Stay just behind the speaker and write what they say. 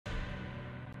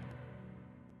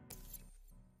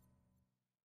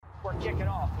kicking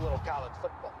off a little college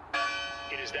football.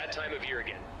 It is that time of year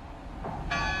again.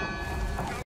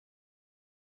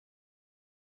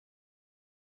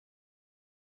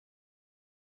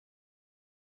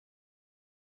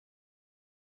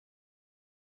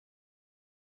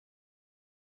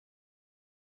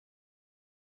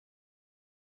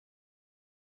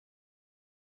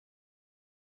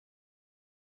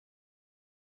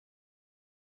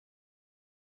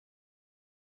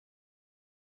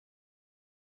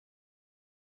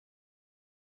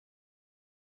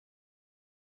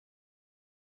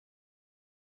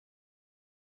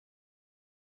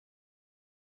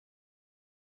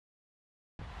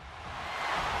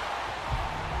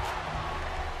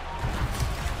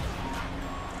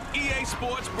 EA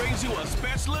Sports brings you a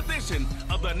special edition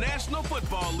of the National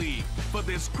Football League for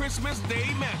this Christmas Day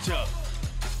matchup.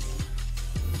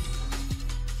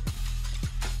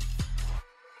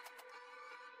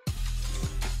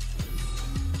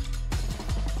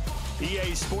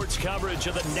 EA Sports coverage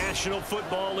of the National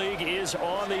Football League is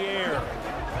on the air.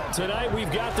 Tonight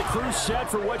we've got the crew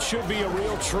set for what should be a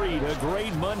real treat, a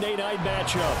great Monday night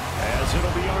matchup, as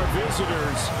it'll be our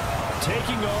visitors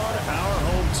taking on our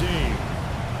home team.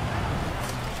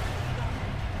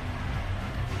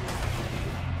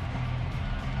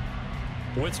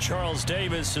 With Charles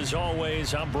Davis, as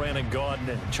always, I'm Brandon Gaudin.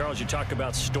 And Charles, you talk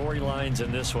about storylines in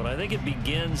this one. I think it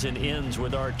begins and ends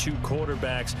with our two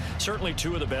quarterbacks, certainly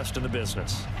two of the best in the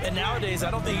business. And nowadays,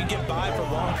 I don't think you can get by for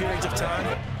long periods of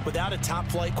time without a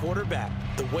top-flight quarterback.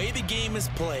 The way the game is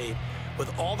played,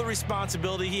 with all the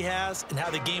responsibility he has and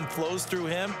how the game flows through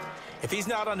him, if he's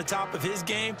not on the top of his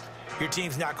game, your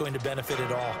team's not going to benefit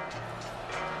at all.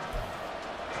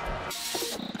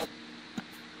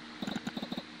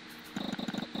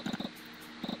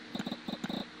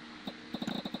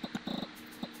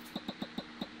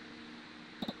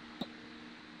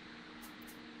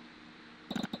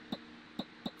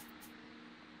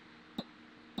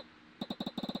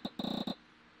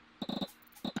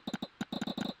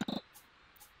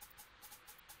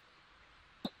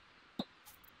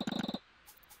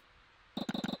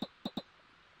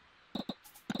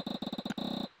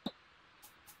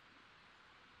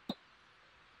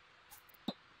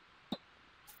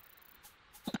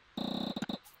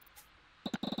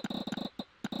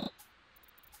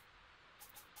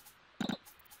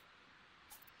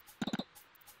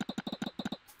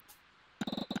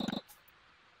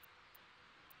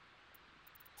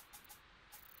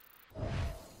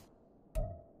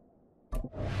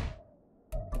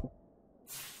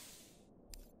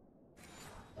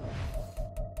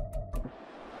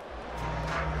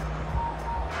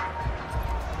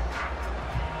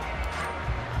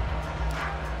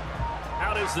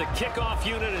 Out is the kickoff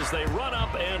unit as they run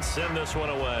up and send this one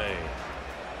away.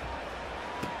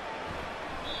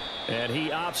 And he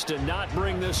opts to not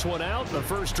bring this one out. The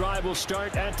first drive will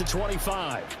start at the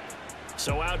 25.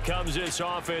 So out comes this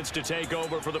offense to take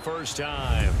over for the first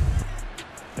time.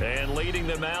 And leading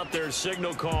them out, their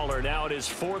signal caller, now in his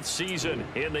fourth season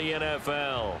in the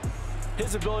NFL.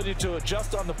 His ability to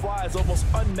adjust on the fly is almost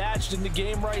unmatched in the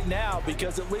game right now,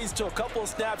 because it leads to a couple of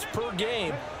snaps per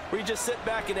game where you just sit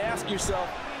back and ask yourself,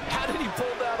 how did he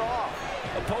pull that off?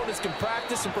 Opponents can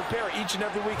practice and prepare each and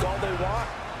every week all they want,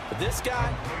 but this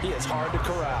guy, he is hard to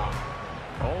corral.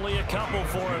 Only a couple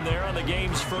for him there on the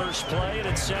game's first play, and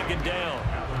it's second down.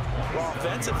 Well,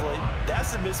 offensively,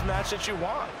 that's the mismatch that you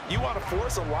want. You want to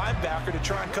force a linebacker to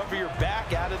try and cover your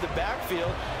back out of the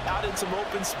backfield, out in some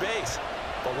open space.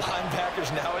 But linebackers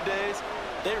nowadays,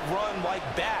 they run like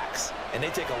backs, and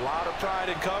they take a lot of pride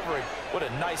in covering. What a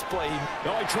nice play.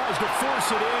 No, he tries to force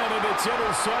it in, and it's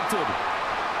intercepted.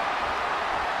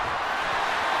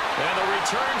 And the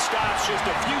return stops just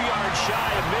a few yards shy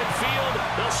of midfield.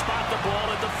 They'll spot the ball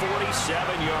at the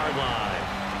 47-yard line.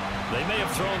 They may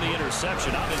have thrown the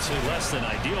interception, obviously less than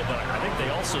ideal, but I think they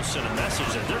also sent a message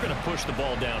that they're going to push the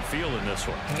ball downfield in this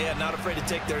one. Yeah, not afraid to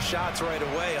take their shots right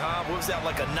away, huh? What was that,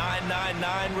 like a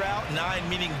 9-9-9 route? 9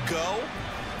 meaning go?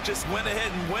 Just went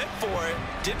ahead and went for it.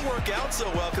 Didn't work out so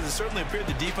well because it certainly appeared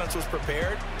the defense was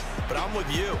prepared. But I'm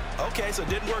with you. Okay, so it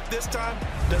didn't work this time.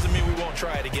 Doesn't mean we won't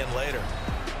try it again later.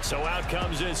 So out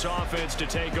comes this offense to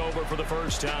take over for the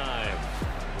first time.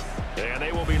 And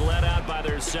they will be led out by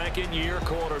their second-year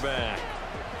quarterback.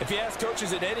 If you ask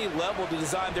coaches at any level to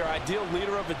design their ideal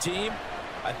leader of a team,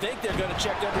 I think they're going to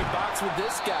check every box with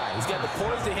this guy. He's got the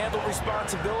poise to handle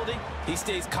responsibility. He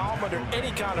stays calm under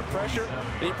any kind of pressure,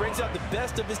 and he brings out the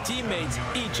best of his teammates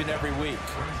each and every week.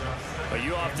 Well,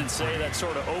 you often say that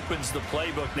sort of opens the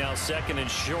playbook now, second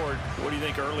and short. What do you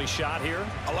think, early shot here?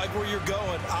 I like where you're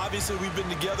going. Obviously, we've been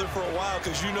together for a while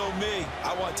because you know me.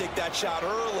 I want to take that shot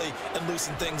early and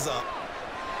loosen things up.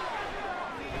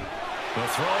 The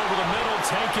throw over the middle,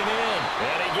 taken in.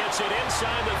 And he gets it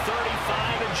inside the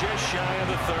 35 and just shy of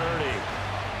the 30.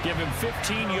 Give him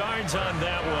 15 yards on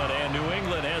that one, and New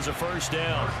England has a first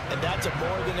down. And that's a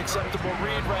more than acceptable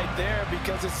read right there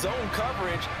because it's zone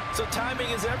coverage, so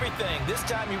timing is everything. This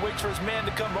time he waits for his man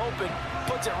to come open,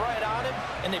 puts it right on him,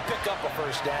 and they pick up a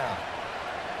first down.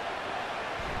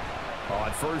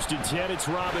 On 1st and 10, it's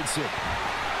Robinson.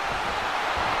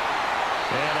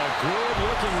 And a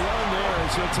good-looking run there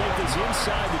as he'll take this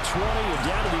inside the 20 and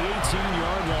down to the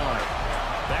 18-yard line.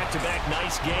 Back-to-back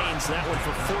nice gains. That one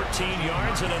for 14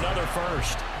 yards and another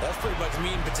first. That's pretty much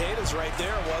meat and potatoes right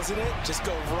there, wasn't it? Just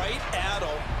go right at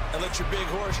him and let your big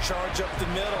horse charge up the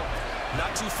middle.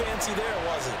 Not too fancy there,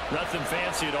 was it? Nothing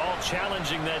fancy at all,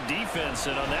 challenging that defense.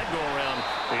 And on that go-around,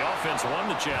 the offense won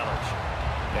the challenge.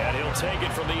 And he'll take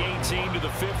it from the 18 to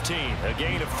the 15, a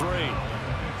gain of 3.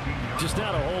 Just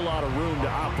not a whole lot of room to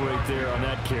operate there on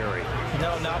that carry.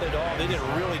 No, not at all. They did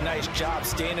a really nice job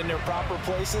staying in their proper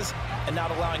places and not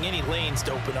allowing any lanes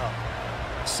to open up.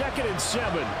 2nd and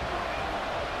 7.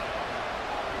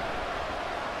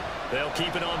 They'll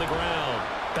keep it on the ground.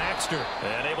 Baxter,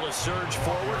 and able to surge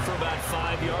forward for about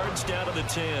 5 yards down to the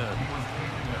 10.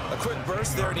 A quick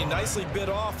burst there, and he nicely bit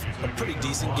off a pretty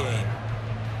decent gain.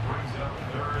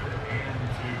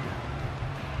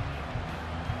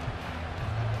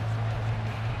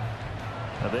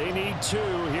 They need 2.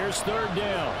 Here's 3rd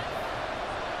down.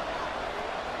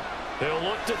 He'll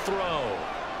look to throw.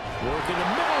 Work in the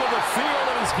middle of the field,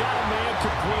 and he's got a man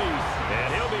complete.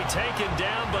 And he'll be taken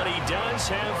down, but he does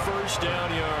have first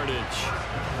down yardage.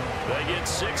 They get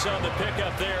 6 on the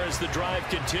pickup there as the drive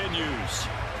continues.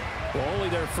 Well, only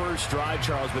their first drive,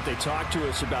 Charles, but they talked to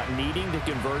us about needing to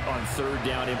convert on 3rd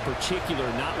down, in particular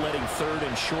not letting 3rd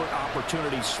and short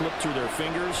opportunities slip through their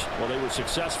fingers. Well, they were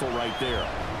successful right there.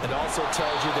 It also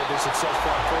tells you that they're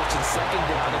successful on 1st and 2nd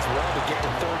down as well to get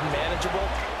to 3rd and manageable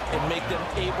and make them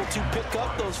able to pick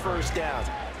up those first downs.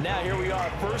 Now here we are,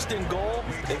 1st and goal.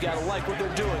 They've got to like what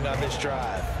they're doing on this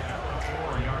drive.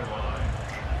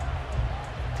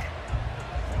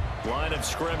 Line of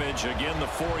scrimmage, again the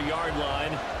 4-yard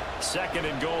line. 2nd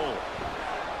and goal.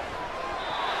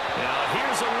 Now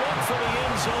here's a look for the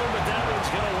end zone, but that one's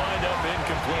going to wind up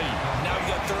incomplete. Now you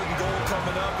got 3rd and goal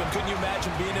coming up, and couldn't you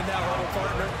imagine being in that huddle,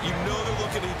 partner? You know they're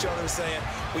looking at each other saying,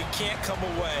 we can't come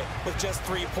away with just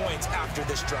 3 points after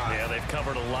this drive. Yeah, they've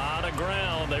covered a lot of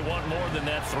ground. They want more than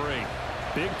that 3.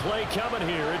 Big play coming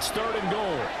here. It's 3rd and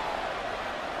goal.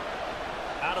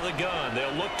 Out of the gun,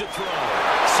 they'll look to throw.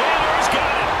 Sanders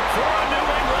got it for a New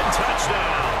England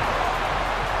touchdown.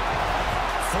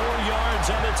 4 yards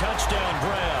on the touchdown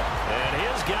grab. And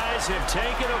his guys have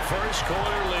taken a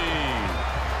first-quarter lead.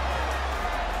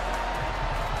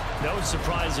 No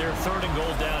surprise there. 3rd and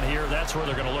goal down here. That's where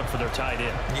they're going to look for their tight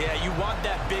end. Yeah, you want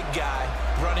that big guy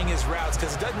running his routes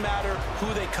because it doesn't matter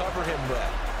who they cover him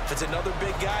with. If it's another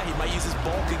big guy, he might use his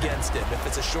bulk against him. If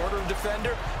it's a shorter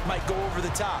defender, might go over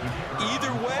the top.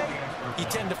 Either way, you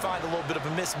tend to find a little bit of a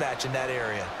mismatch in that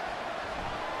area.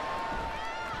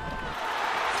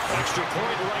 Extra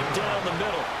point right down the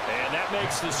middle, and that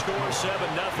makes the score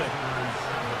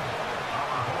 7-0.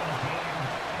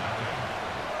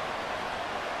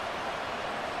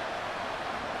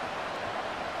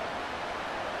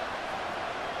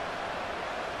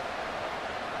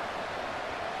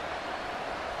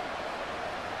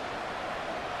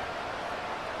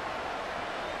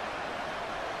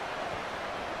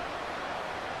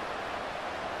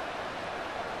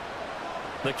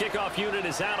 The kickoff unit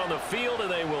is out on the field, and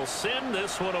they will send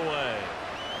this one away.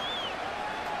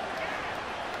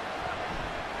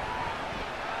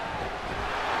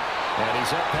 And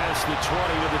he's up past the 20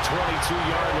 to the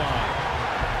 22-yard line.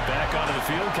 Back onto the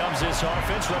field comes this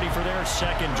offense, ready for their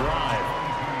 2nd drive.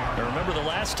 Now remember, the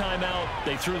last time out,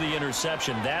 they threw the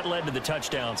interception. That led to the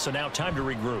touchdown, so now time to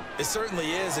regroup. It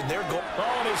certainly is, and their goal.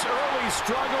 Oh, and his early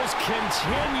struggles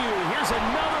continue. Here's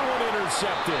another one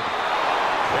intercepted.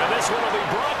 And this one will be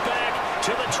brought back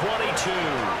to the 22.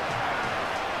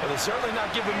 Well, they're certainly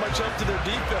not giving much up to their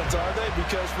defense, are they?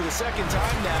 Because for the 2nd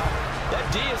time now, that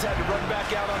D has had to run back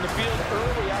out on the field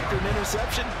early after an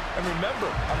interception. And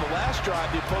remember, on the last drive,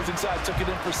 the opposing side took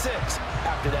it in for 6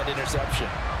 after that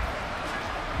interception.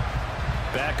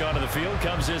 Back onto the field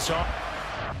comes this off.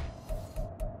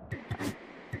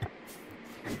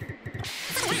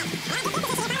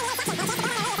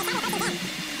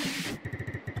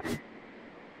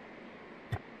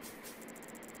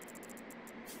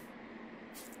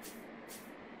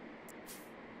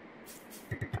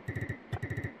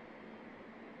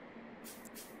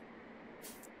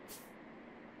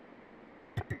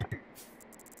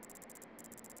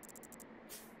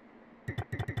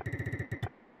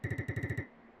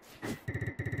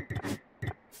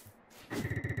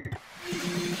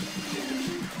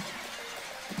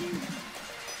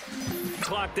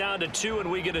 clock down to 2, and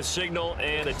we get a signal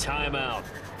and a timeout.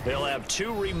 They'll have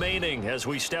 2 remaining as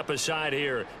we step aside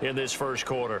here in this first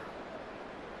quarter.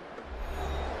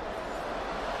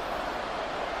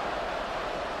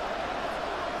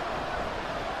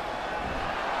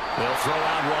 They'll throw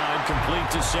out wide, complete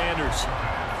to Sanders.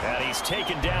 And he's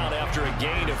taken down after a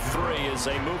gain of 3 as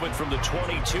they move it from the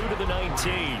 22 to the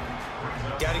 19.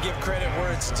 Got to give credit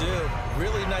where it's due.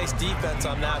 Really nice defense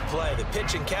on that play. The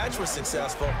pitch and catch was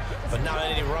successful, but not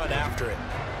any run after it.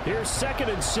 Here's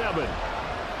 2nd and 7.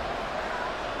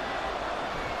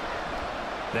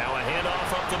 Now a handoff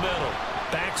up the middle.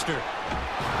 Baxter.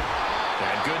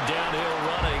 And good downhill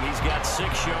running. He's got 6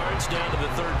 yards down to the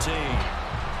 13.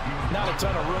 Not a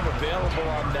ton of room available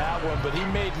on that one, but he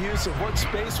made use of what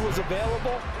space was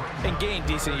available and gained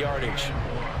decent yardage.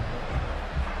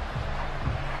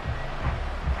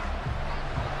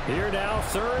 Here now,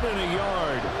 3rd and a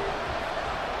yard.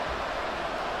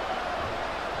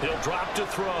 He'll drop to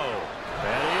throw.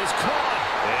 And he is caught.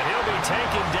 And he'll be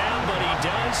taken down, but he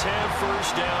does have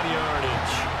first down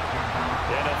yardage.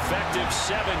 An effective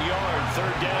 7-yard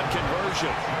third down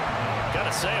conversion.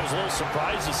 Gotta say, I was a little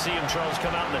surprised to see him, Charles,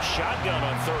 come out in the shotgun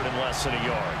on 3rd and less than a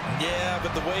yard. Yeah,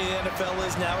 but the way the NFL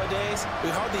is nowadays, we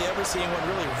hardly ever see anyone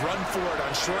really run for it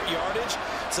on short yardage.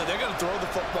 So they're going to throw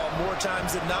the football more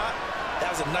times than not.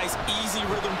 That was a nice, easy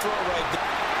rhythm throw right there.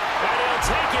 And he'll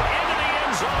take it into the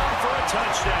end zone for a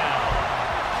touchdown.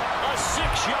 A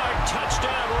 6-yard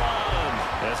touchdown run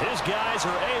as his guys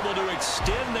are able to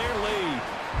extend their lead.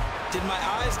 Did my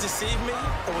eyes deceive me,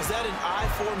 or was that an I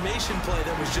formation play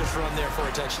that was just run there for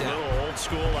a touchdown? A little old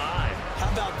school eye.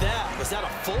 How about that? Was that a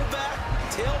fullback,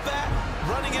 tailback,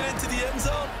 running it into the end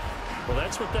zone? Well,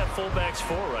 that's what that fullback's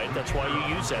for, right? That's why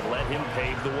you use that. Let him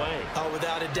pave the way. Oh,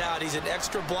 without a doubt. He's an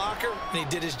extra blocker, and he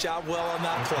did his job well on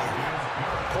that play.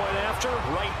 Point after,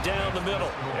 right down the middle.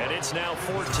 And it's now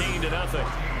 14-0.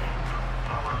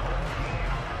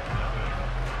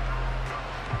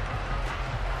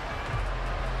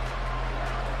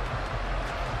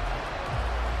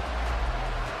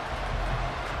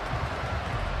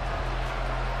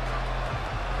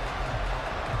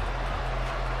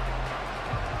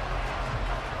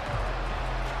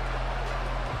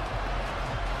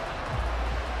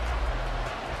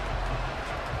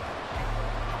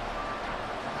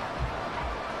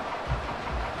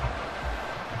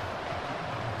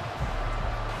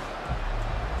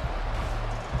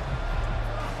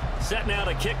 Set now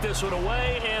to kick this one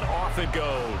away, and off it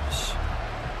goes.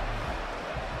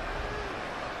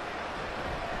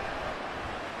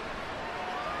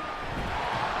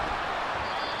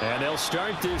 And they'll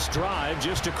start this drive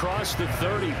just across the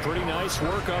 30. Pretty nice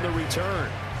work on the return.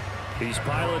 He's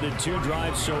piloted 2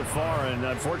 drives so far, and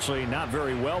unfortunately not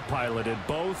very well piloted.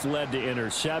 Both led to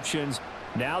interceptions.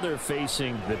 Now they're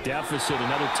facing the deficit.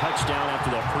 Another touchdown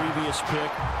after that previous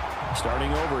pick.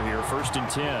 Starting over here, 1st and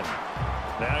 10.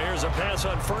 Now here's a pass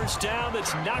on 1st down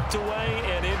that's knocked away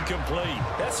and incomplete.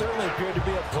 That certainly appeared to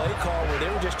be a play call where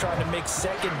they were just trying to make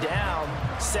 2nd down,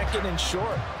 2nd and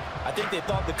short. I think they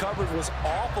thought the coverage was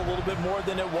off a little bit more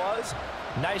than it was.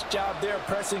 Nice job there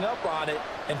pressing up on it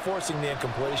and forcing the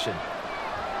incompletion.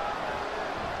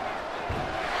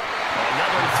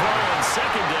 Another throw on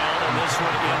 2nd down, and this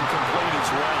one incomplete as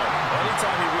well.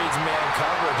 Anytime he reads man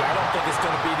coverage, I don't think it's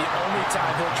going to be the only time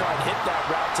he'll try and hit that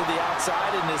route to the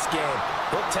outside in this game.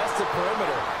 He'll test the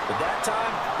perimeter, but that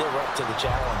time they were up to the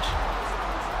challenge.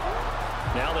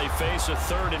 Now they face a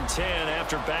 3rd and 10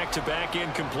 after back-to-back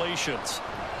incompletions.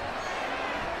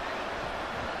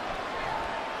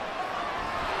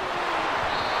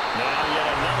 Now yet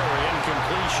another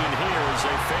incompletion here as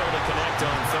they fail to connect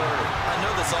on 3rd. I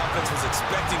know this offense was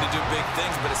expecting to do big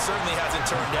things, but it certainly hasn't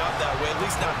turned out that way, at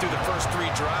least not through the first 3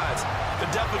 drives.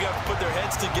 They're definitely going to put their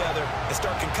heads together and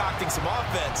start concocting some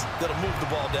offense that'll move the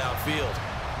ball downfield.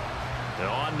 And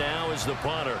on now is the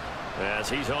punter as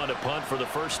he's on to punt for the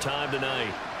first time tonight.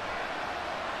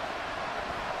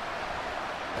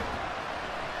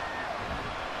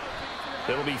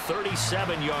 It'll be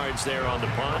 37 yards there on the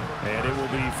punt. And it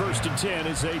will be 1st and 10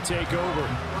 as they take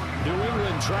over. New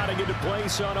England trying to get a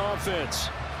place on offense.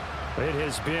 It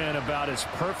has been about as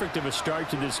perfect of a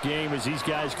start to this game as these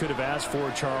guys could have asked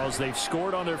for, Charles. They've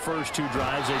scored on their first 2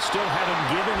 drives. They still haven't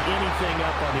given anything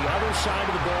up on the other side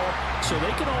of the ball, so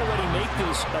they can already make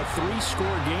this a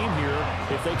 3-score game here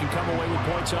if they can come away with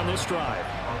points on this drive.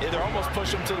 Yeah, they're almost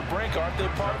pushing them to the brink, aren't they,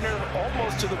 partner?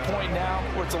 Almost to the point now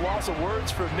where it's a loss of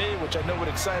words for me, which I know would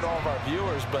excite all of our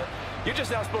viewers, but you're just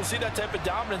not supposed to see that type of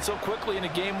dominance so quickly in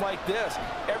a game like this.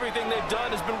 Everything they've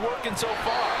done has been working so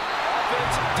far.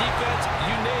 Offense, defense,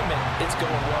 you name it, it's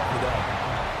going well for them.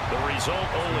 The result,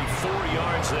 only 4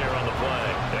 yards there on the play.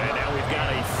 And now we've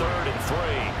got a 3rd and 3.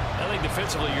 I think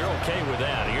defensively you're okay with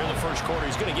that. Here in the first quarter,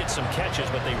 he's going to get some catches,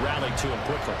 but they rallied to him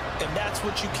quickly. And that's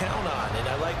what you count on, and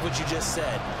I like what you just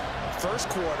said.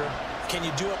 First quarter, can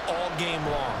you do it all game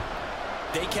long?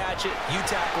 They catch it, you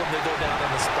tackle them, they go down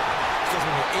on the spot. Because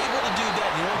when you're able to do that,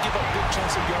 you don't give up big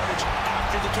chunks of yardage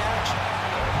after the catch,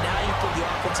 now you put the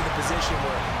offense in a position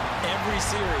where every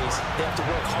series they have to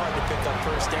work hard to pick up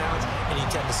first downs, and you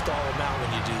tend to stall them out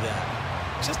when you do that.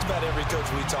 Just about every coach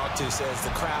we talk to says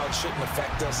the crowd shouldn't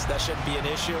affect us. That shouldn't be an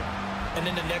issue. And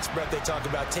in the next breath, they talk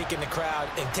about taking the crowd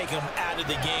and taking them out of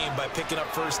the game by picking up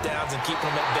first downs and keeping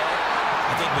them at bay.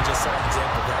 I think we just saw an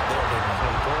example of that there.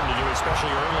 Important to do,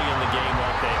 especially early in the game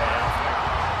like they have.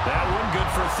 That one good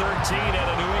for 13 and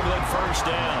a New England first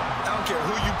down. I don't care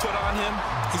who you put on him.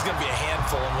 He's going to be a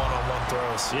handful in one-on-one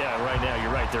throws. Yeah, right now,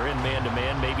 you're right. They're in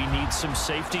man-to-man. Maybe needs some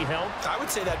safety help. I would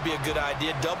say that'd be a good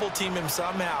idea. Double team him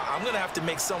somehow. I'm going to have to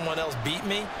make someone else beat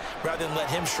me rather than let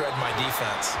him shred my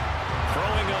defense.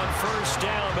 Throwing on first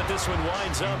down, but this one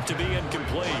winds up to be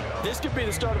incomplete. This could be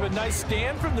the start of a nice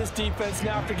stand from this defense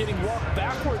now after getting walked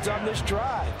backwards on this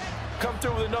drive. Come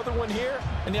through with another one here,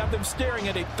 and you have them staring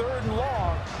at a 3rd and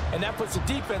long, and that puts the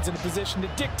defense in a position to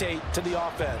dictate to the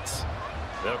offense.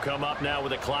 They'll come up now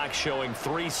with a clock showing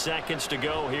 3 seconds to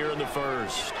go here in the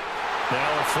first. Now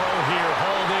a throw here,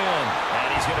 hauled in, and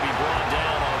he's going to be brought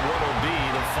down on what will be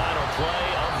the final play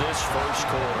of this first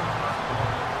quarter.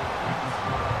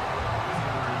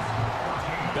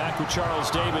 Back with Charles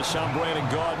Davis, I'm Brandon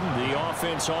Gaudin. The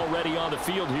offense already on the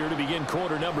field here to begin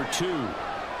quarter number 2.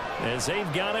 As they've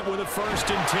got it with a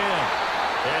 1st and 10.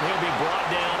 And he'll be brought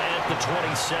down at the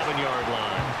 27-yard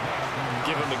line.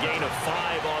 Give him a gain of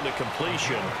 5 on the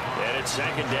completion, and it's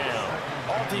 2nd down.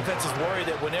 All defenses worry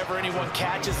that whenever anyone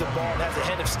catches the ball and has a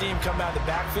head of steam come out of the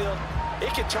backfield,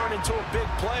 it can turn into a big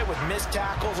play with missed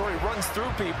tackles or he runs through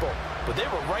people. But they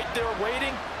were right there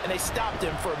waiting, and they stopped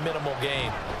him for a minimal gain.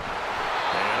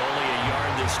 And only a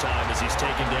yard this time as he's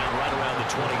taken down right around the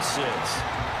 26.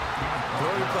 You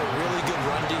know, you play really good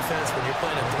run defense when you're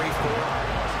playing a 3-4.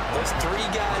 Those 3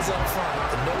 guys up front,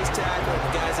 the nose tackle and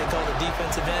the guys they call the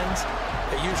defensive ends,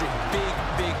 they're usually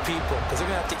big people because they're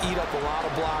going to have to eat up a lot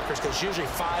of blockers because it's usually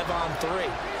 5 on 3.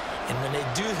 And when they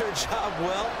do their job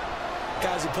well,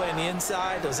 guys who play on the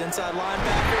inside, those inside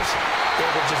linebackers,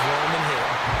 they're just roam and hit.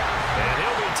 And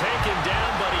he'll be taken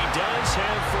down, but he does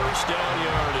have first down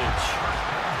yardage.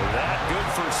 That good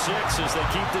for 6 as they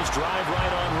keep this drive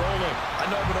right on rolling. I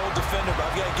know I'm an old defender, but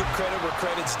I've got to give credit where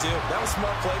credit's due. That was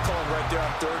smart play calling right there on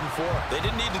 3rd and 4. They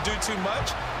didn't need to do too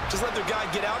much. Just let their guy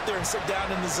get out there and sit down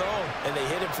in the zone. And they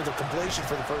hit him for the completion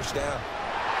for the first down.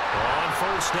 On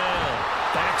first down,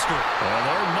 Baxter. And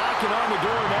they're knocking on the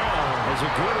door now. As a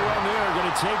good run there,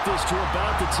 going to take this to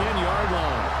about the 10-yard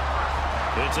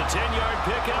line. It's a 10-yard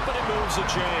pickup, and it moves the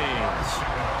chains.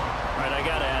 All right, I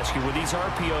got to ask you, with these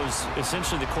RPOs,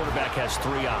 essentially the quarterback has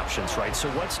 3 options, right? So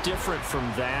what's different from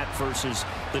that versus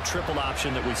the triple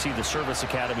option that we see the service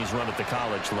academies run at the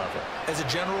college level? As a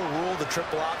general rule, the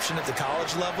triple option at the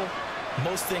college level,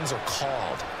 most things are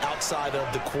called outside of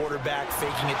the quarterback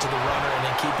faking it to the runner and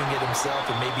then keeping it himself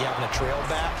and maybe having a trail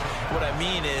back. What I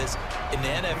mean is, in the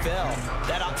NFL,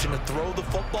 that option to throw the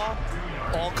football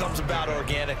all comes about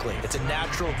organically. It's a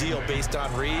natural deal based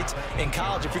on reads. In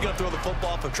college, if you're going to throw the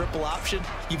football for triple option,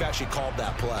 you've actually called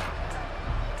that play.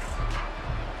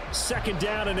 2nd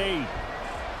down and 8.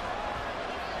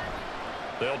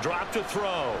 They'll drop to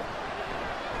throw.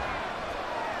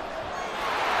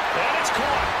 And it's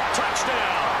caught.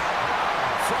 Touchdown.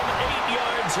 From 8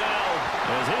 yards out,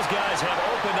 as his guys have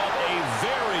opened up a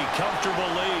very comfortable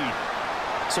lead.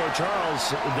 So,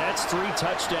 Charles, that's 3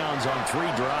 touchdowns on 3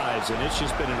 drives, and it's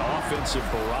just been an offensive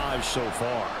barrage so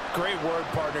far. Great word,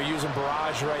 partner, using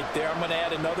barrage right there. I'm going to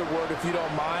add another word if you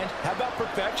don't mind. How about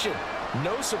perfection?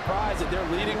 No surprise that they're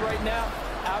leading right now.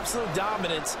 Absolute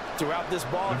dominance throughout this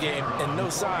ball game and no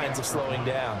signs of slowing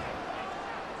down.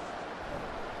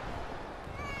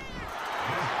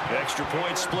 The extra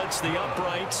point splits the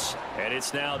uprights, and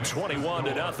it's now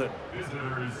 21-0.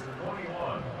 Visitors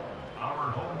 21.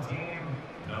 Our home team,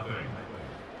 nothing.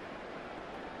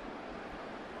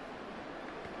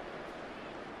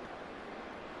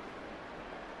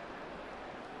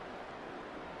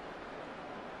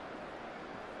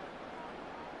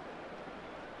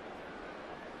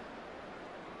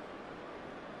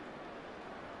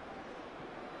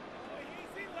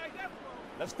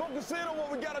 Let's focus in on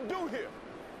what we got to do here.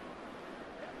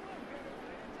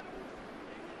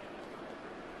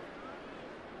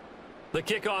 The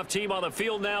kickoff team on the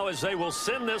field now as they will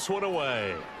send this one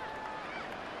away.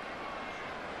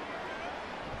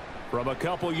 From a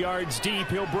couple yards deep,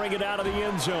 he'll bring it out of the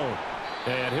end zone.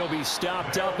 And he'll be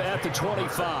stopped up at the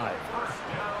 25.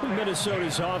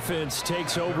 Minnesota's offense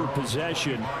takes over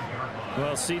possession.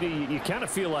 Well, CD, you kind of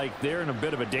feel like they're in a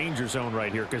bit of a danger zone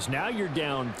right here because now you're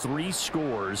down 3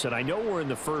 scores, and I know we're in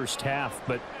the first half,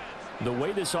 but the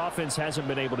way this offense hasn't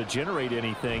been able to generate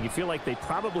anything, you feel like they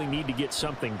probably need to get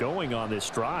something going on this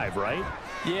drive, right?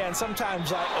 Yeah, and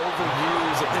sometimes I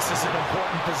overuse that this is an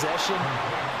important possession,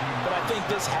 but I think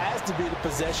this has to be the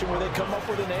possession where they come up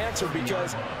with an answer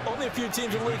because only a few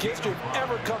teams in league history have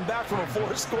ever come back from a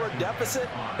 4-score deficit.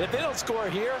 And if they don't score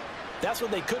here, that's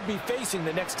what they could be facing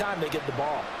the next time they get the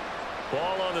ball.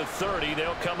 Ball on the 30.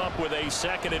 They'll come up with a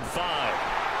 2nd and 5.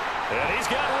 And he's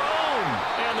got room.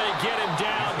 And they get him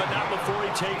down, but not before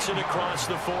he takes it across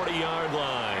the 40-yard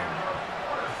line.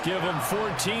 Give him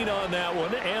 14 on that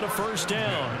one and a first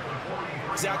down.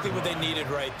 Exactly what they needed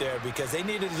right there because they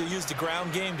needed to use the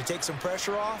ground game to take some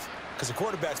pressure off because the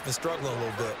quarterback's been struggling a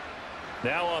little bit.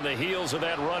 Now on the heels of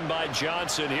that run by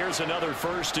Johnson, here's another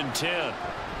 1st and 10.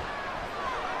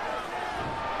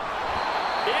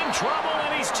 In trouble,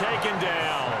 and he's taken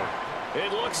down.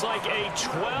 It looks like a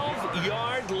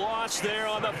 12-yard loss there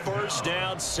on the first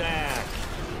down sack.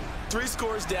 3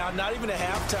 scores down, not even a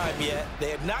halftime yet.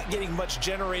 They are not getting much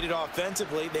generated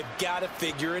offensively. They've got to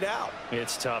figure it out.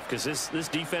 It's tough because this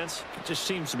defense just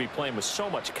seems to be playing with so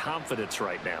much confidence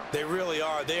right now. They really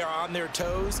are. They are on their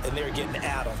toes, and they're getting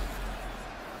at them.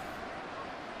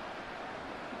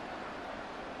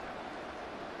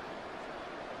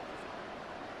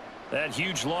 That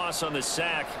huge loss on the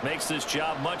sack makes this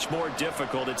job much more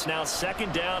difficult. It's now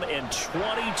 2nd down and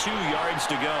 22 yards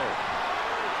to go.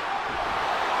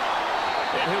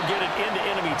 And he'll get it into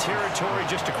enemy territory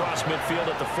just across midfield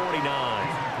at the 49.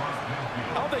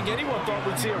 I don't think anyone thought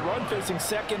we'd see a run facing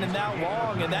 2nd and that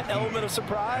long, and that element of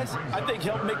surprise, I think,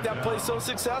 helped make that play so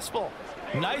successful.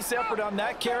 Nice effort on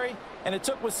that carry, and it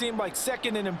took what seemed like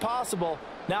 2nd and impossible,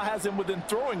 now has him within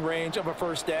throwing range of a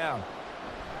first down.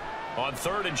 On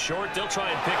 3rd and short, they'll try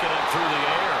and pick it up through the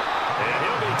air. And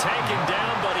he'll be taken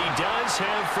down, but he does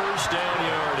have first down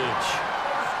yardage.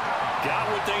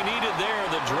 Got what they needed there.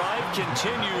 The drive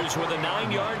continues with a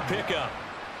 9-yard pickup.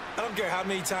 I don't care how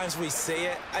many times we say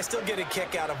it. I still get a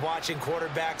kick out of watching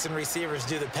quarterbacks and receivers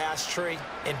do the pass tree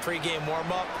in pregame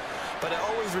warm-up. But I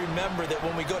always remember that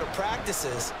when we go to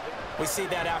practices, we see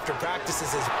that after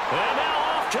practices is... And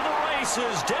now off to the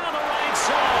races down the right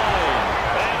side.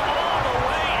 And all the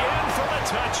way in for the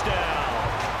touchdown.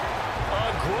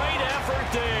 A great effort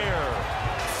there.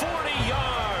 40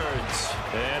 yards.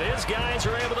 And his guys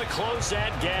are able to close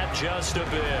that gap just a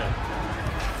bit.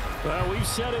 Well, we've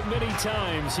said it many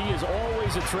times. He is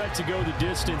always a threat to go the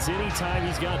distance anytime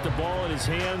he's got the ball in his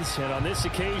hands. And on this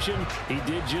occasion, he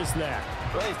did just that.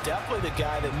 Well, he's definitely the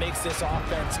guy that makes this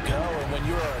offense go. And when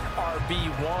you're an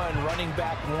RB1, running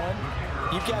back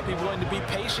 1, you've got to be willing to be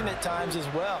patient at times as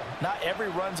well. Not every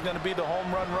run's going to be the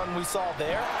home run we saw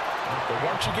there. But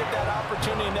once you get that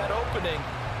opportunity and that opening,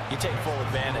 you take full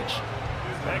advantage.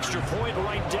 Extra point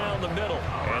right down the middle.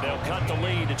 And they'll cut the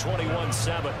lead to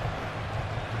 21-7.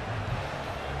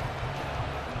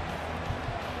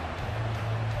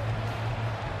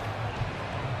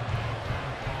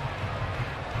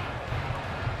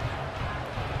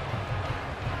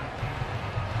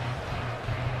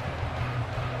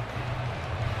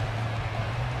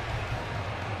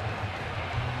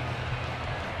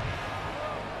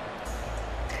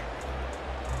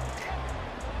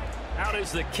 Out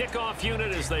is the kickoff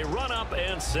unit as they run up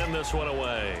and send this one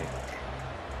away.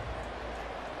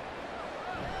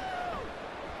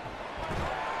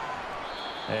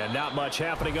 And not much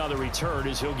happening on the return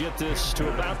as he'll get this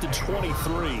to about the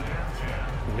 23.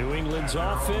 New England's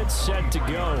offense set to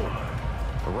go.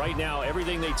 Right now,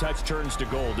 everything they touch turns to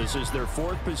gold. This is their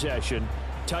 4th possession.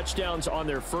 Touchdowns on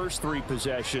their first 3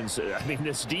 possessions. I mean,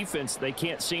 this defense, they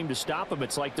can't seem to stop them.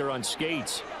 It's like they're on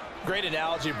skates. Great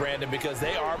analogy, Brandon, because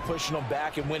they are pushing them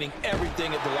back and winning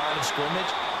everything at the line of scrimmage.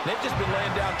 They've just been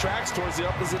laying down tracks towards the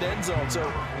opposite end zone.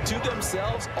 So to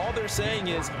themselves, all they're saying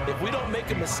is, if we don't make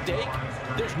a mistake,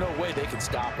 there's no way they can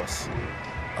stop us.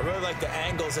 I really like the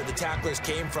angles that the tacklers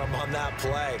came from on that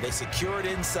play. They secured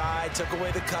inside, took away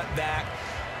the cutback.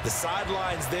 The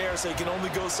sideline's there, so you can only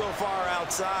go so far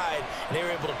outside, and they were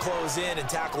able to close in and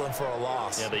tackle him for a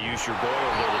loss. Yeah, they used your boy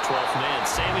over there, the 12th man,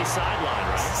 Sammy Sideline,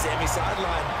 right? Sammy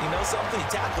Sideline. You know something? He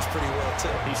tackles pretty well, too.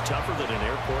 He's tougher than an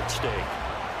airport steak.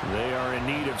 They are in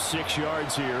need of 6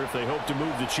 yards here if they hope to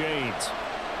move the chains.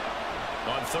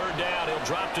 On 3rd down, he'll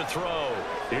drop to throw.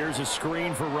 Here's a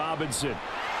screen for Robinson.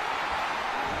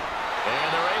 And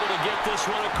they're able to get this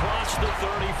one across the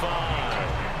 35.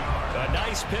 A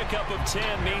nice pickup of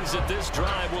 10 means that this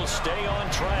drive will stay on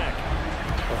track.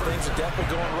 Well, things are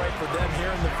definitely going right for them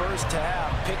here in the first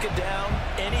half. Pick a down,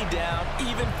 any down,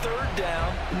 even third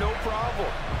down, no problem.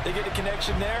 They get a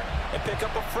connection there and pick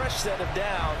up a fresh set of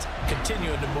downs,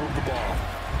 continuing to move the ball.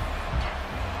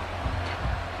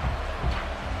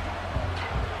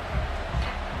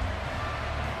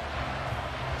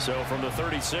 So from the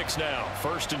 36 now,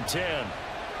 1st and 10.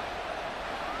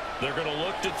 They're going to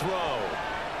look to throw.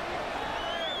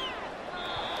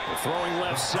 Throwing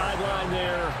left sideline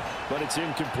there, but it's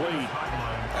incomplete.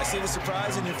 I see the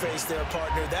surprise in your face there,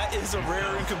 partner. That is a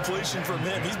rare incompletion from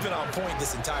him. He's been on point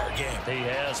this entire game. He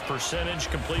has percentage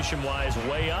completion-wise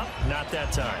way up, not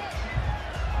that time.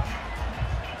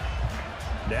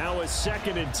 Now a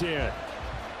 2nd and 10.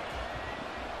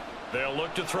 They'll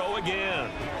look to throw again.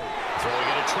 Throwing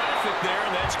into traffic there,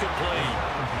 and that's complete.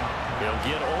 They'll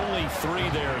get only 3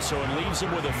 there, so it leaves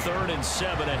him with a 3rd and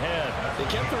 7 ahead. They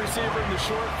kept the receiver in the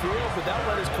short field, but that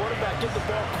let his quarterback get the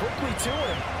ball quickly to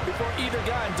him before either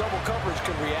guy in double coverage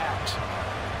could react.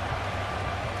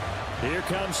 Here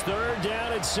comes 3rd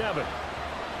down and 7.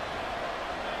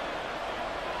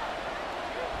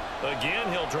 Again,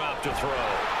 he'll drop to throw.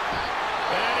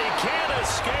 And he can't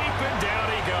escape, and down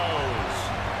he goes.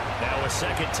 Now a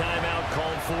 2nd timeout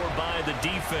called for by the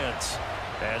defense,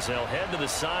 as they'll head to the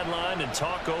sideline and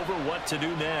talk over what to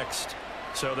do next.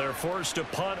 So they're forced to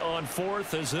punt on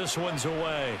 4th as this one's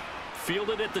away.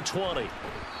 Fielded at the 20.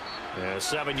 A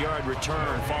 7-yard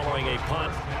return following a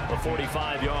punt of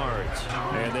 45 yards.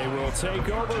 And they will take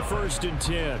over 1st and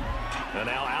 10. And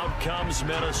now out comes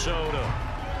Minnesota.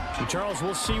 Charles,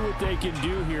 we'll see what they can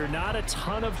do here. Not a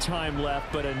ton of time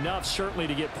left, but enough certainly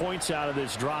to get points out of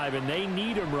this drive, and they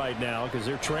need them right now because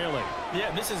they're trailing. Yeah,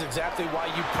 this is exactly why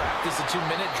you practice a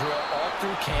 2-minute drill all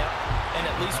through camp and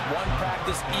at least one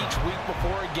practice each week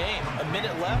before a game. A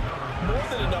minute left, more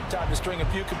than enough time to string a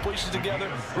few completions together,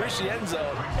 reach the end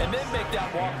zone, and then make that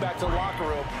walk back to the locker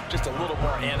room just a little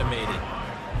more animated.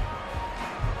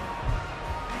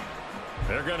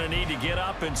 They're going to need to get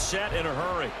up and set in a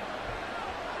hurry.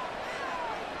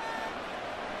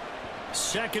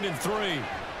 2nd and 3.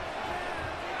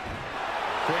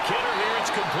 Quick hitter here,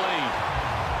 it's complete.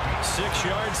 6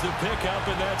 yards the pickup,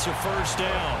 and that's a 1st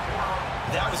down.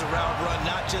 That was a route run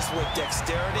not just with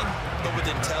dexterity, but with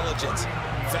intelligence.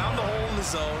 Found the hole in the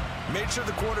zone, made sure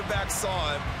the quarterback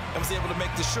saw him, and was able to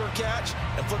make the sure catch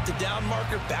and flip the down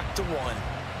marker back to 1.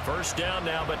 1st down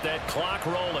now, but that clock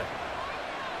rolling.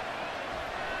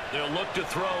 They'll look to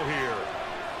throw here.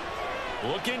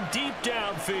 Looking deep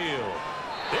downfield.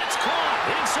 It's caught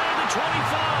inside the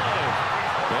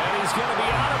 25. And he's going to be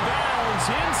out of bounds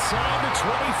inside the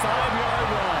 25-yard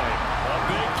line. A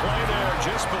big play there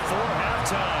just before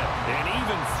halftime. And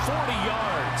even 40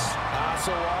 yards.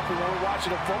 So often when we're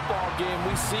watching a football game,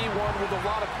 we see one with a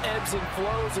lot of ebbs and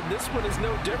flows, and this one is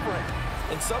no different.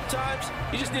 And sometimes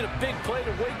you just need a big play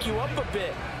to wake you up a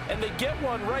bit. And they get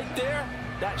one right there.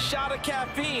 That shot of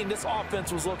caffeine this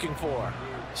offense was looking for.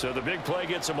 So the big play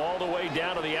gets him all the way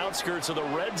down to the outskirts of the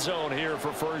red zone here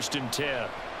for 1st and 10. And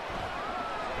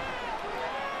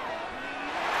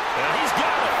he's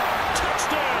got it.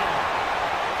 Touchdown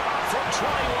from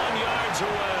 21 yards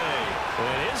away.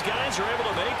 And his guys are able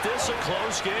to make this a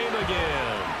close game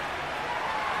again.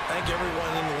 I think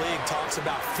everyone in the league talks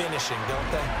about finishing,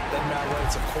 don't they? Doesn't matter whether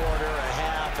it's a quarter, a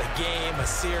half, a game, a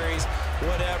series,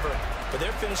 whatever. But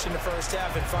they're finishing the first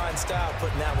half in fine style,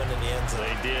 putting that one in the end zone.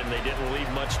 They did, and they didn't leave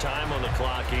much time on the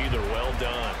clock either. Well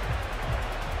done.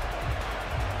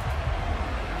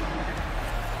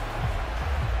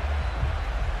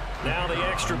 Now the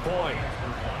extra point.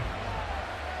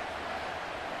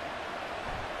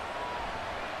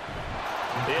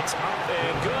 It's up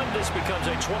and good. This becomes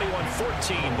a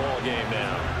 21-14 ball game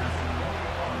now.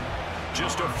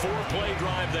 Just a 4-play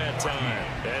drive that time.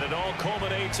 And it all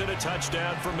culminates in a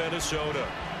touchdown for Minnesota.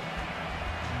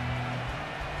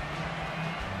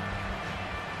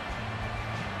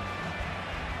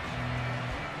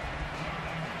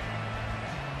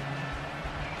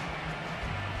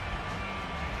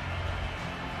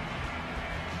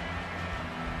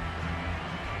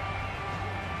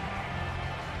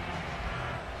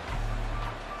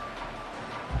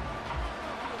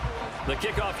 The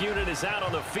kickoff unit is out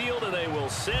on the field, and they will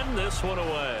send this one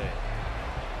away.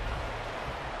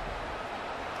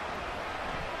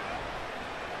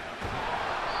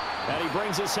 And he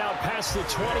brings us out past the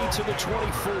 20 to the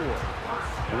 24.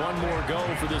 One more go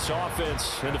for this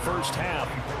offense in the first half.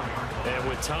 And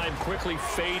with time quickly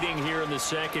fading here in the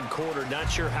second quarter,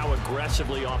 not sure how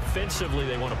aggressively, offensively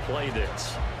they want to play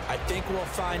this. I think we'll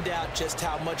find out just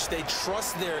how much they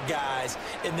trust their guys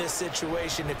in this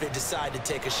situation if they decide to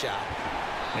take a shot.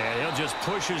 And he'll just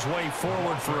push his way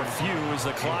forward for a few as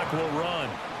the clock will run.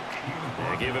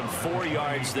 They give him 4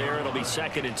 yards there. It'll be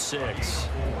 2nd and 6.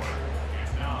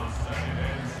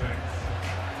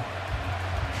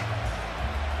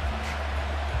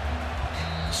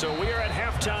 So we are at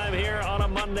halftime here on a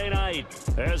Monday night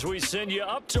as we send you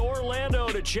up to Orlando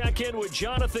to check in with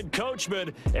Jonathan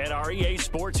Coachman and our EA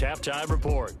Sports Halftime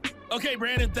Report. Okay,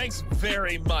 Brandon, thanks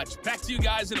very much. Back to you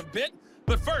guys in a bit.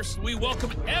 But first, we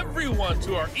welcome everyone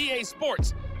to our EA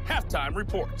Sports Halftime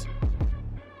Report.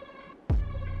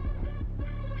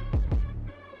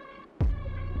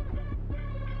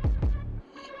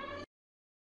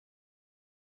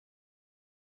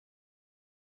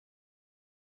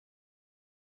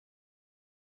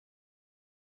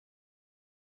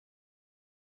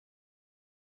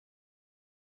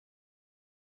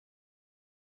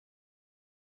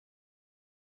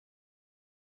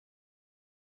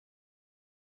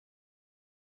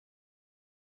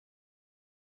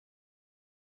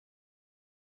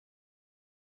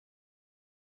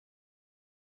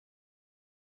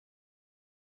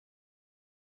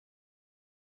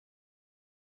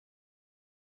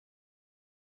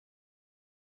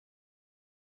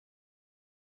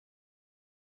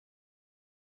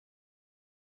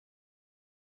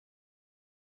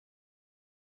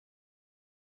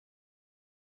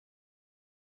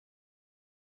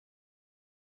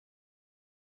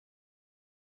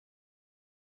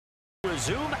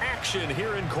 Resume action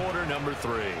here in quarter number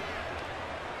 3.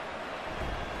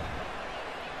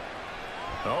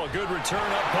 Oh, a good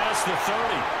return up past the 30.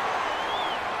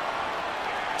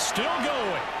 Still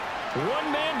going.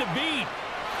 One man to beat.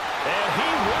 And he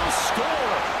will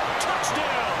score.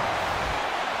 Touchdown.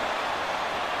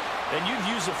 And you've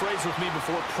used the phrase with me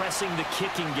before, pressing the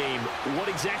kicking game. What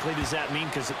exactly does that mean?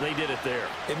 Because they did it there.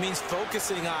 It means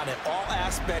focusing on it, all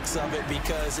aspects of it,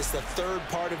 because it's the third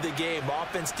part of the game.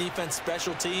 Offense, defense,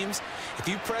 special teams. If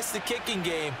you press the kicking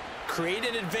game, create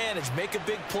an advantage, make a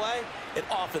big play, it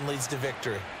often leads to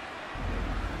victory.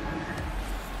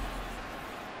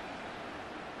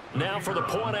 Now for the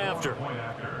point after.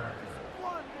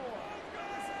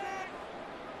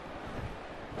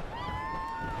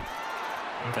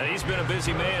 And he's been a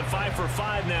busy man, 5 for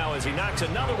 5 now as he knocks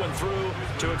another one through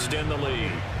to extend the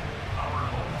lead.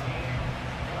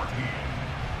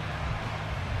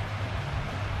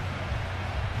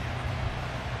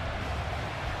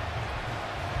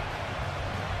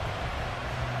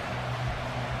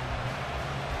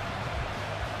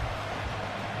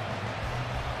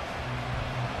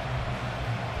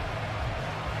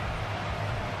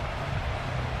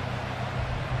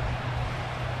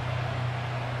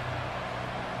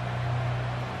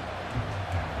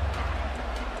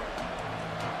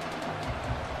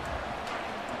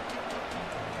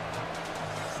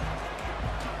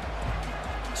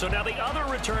 So now the other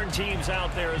return teams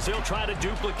out there as they'll try to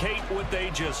duplicate what they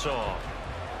just saw.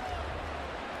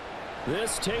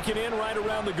 This taken in right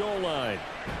around the goal line.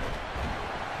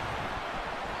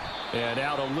 And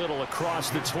out a little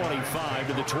across the 25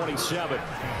 to the 27.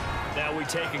 Now we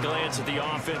take a glance at the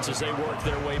offense as they work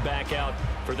their way back out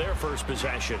for their first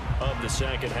possession of the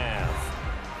second half.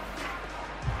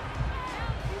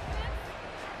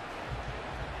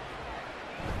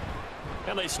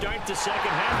 And they start the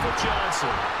second half with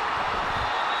Johnson.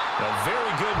 A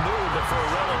very good move, but for a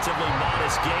relatively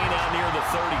modest gain out near the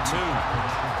 32.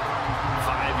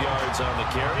 5 yards on the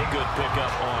carry. Good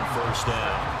pickup on first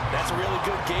down. That's a really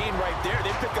good gain right there.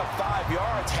 They pick up 5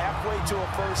 yards halfway to a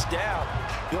first down.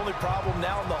 The only problem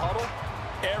now in the huddle,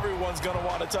 everyone's going to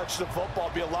want to touch the football.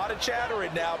 Be a lot of chatter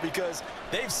right now because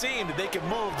they've seen that they can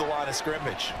move the line of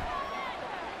scrimmage.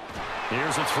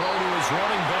 Here's a throw to his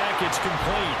running back. It's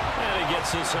complete. And he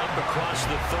gets this up across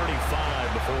the 35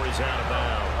 before he's out of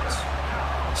bounds.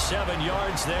 7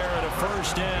 yards there and a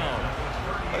first down.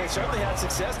 Well, they certainly had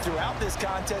success throughout this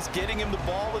contest, getting him the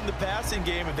ball in the passing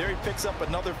game, and there he picks up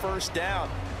another first down.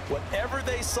 Whatever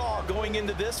they saw going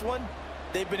into this one,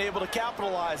 they've been able to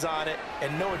capitalize on it,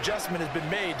 and no adjustment has been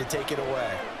made to take it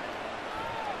away.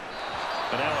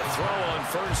 And now a throw on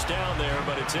first down there,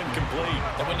 but it's incomplete.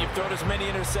 And when you've thrown as many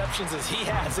interceptions as he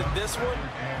has in this one,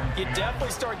 you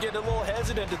definitely start getting a little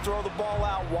hesitant to throw the ball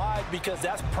out wide because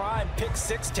that's prime pick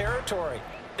 6 territory.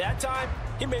 That time,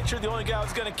 he made sure the only guy who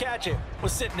was going to catch it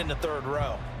was sitting in the third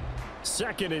row.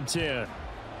 2nd and 10.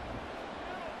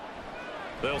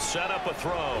 They'll set up a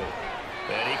throw.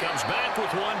 And he comes back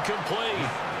with one complete.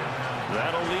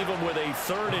 That'll leave them with a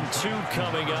 3rd and 2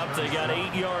 coming up. They got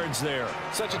 8 yards there.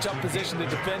 Such a tough position to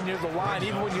defend near the line,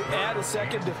 even when you add a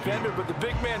second defender. But the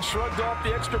big man shrugged off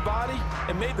the extra body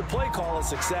and made the play call a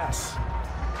success.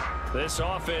 This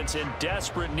offense in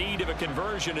desperate need of a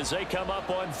conversion as they come up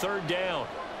on 3rd down.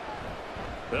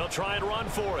 They'll try and run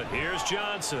for it. Here's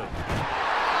Johnson.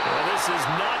 Well, this is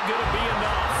not going to be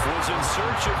enough. Was in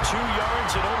search of 2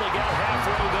 yards and only got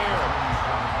halfway there.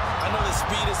 I know that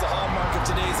speed is the hallmark of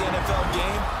today's NFL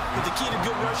game, but the key to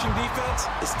good rushing defense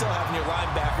is still having your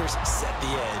linebackers set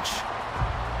the edge.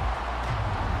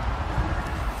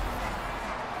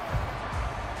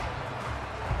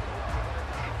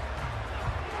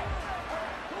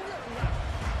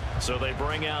 So they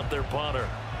bring out their punter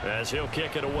as he'll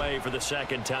kick it away for the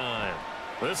 2nd time.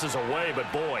 This is away,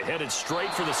 but boy, headed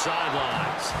straight for the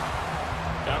sidelines.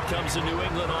 Out comes the New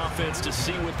England offense to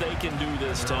see what they can do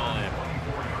this time.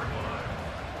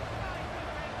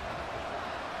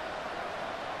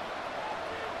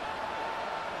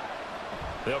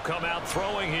 They'll come out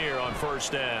throwing here on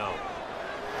 1st down.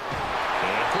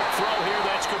 And a quick throw here,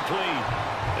 that's complete.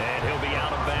 And he'll be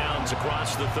out of bounds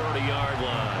across the 30-yard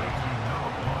line.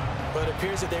 But it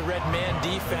appears that they read man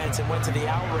defense and went to the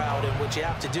out route, and what you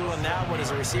have to do on that one is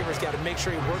the receiver's got to make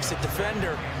sure he works the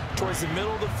defender towards the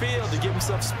middle of the field to give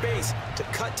himself space to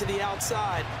cut to the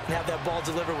outside and have that ball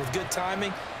delivered with good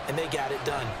timing, and they got it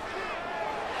done.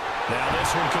 Now this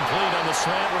one complete on the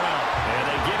slant route, and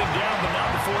they get him down, but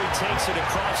not before he takes it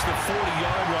across the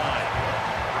 40-yard line.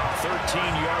 13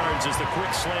 yards as the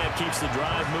quick slant keeps the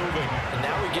drive moving. And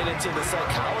now we get into the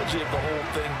psychology of the whole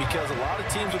thing, because a lot of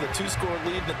teams with a 2-score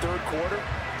lead in the 3rd quarter,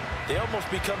 they almost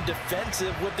become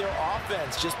defensive with their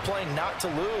offense, just playing not to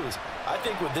lose. I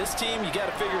think with this team, you got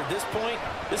to figure at this point,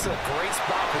 this is a great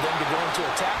spot for them to go into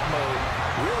attack mode,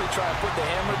 really try to put the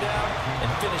hammer down and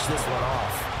finish this one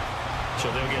off. So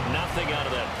they'll get nothing out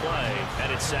of that play, and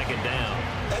it's 2nd down.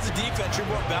 As a defense, you're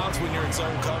more balanced when you're in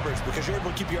zone coverage because you're able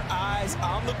to keep your eyes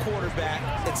on the quarterback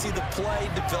and see the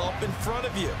play develop in front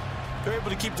of you. They're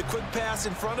able to keep the quick pass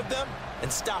in front of them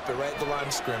and stop it right at the line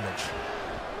of scrimmage.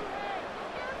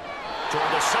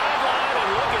 Toward the sideline,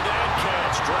 and look at that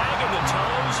catch. Dragging the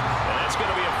toes, and that's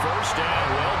going to be a 1st down.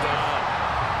 Well done.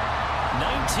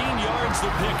 19 yards to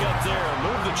pick up there.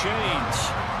 Move the chains.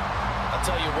 I'll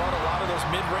tell you what, a lot of those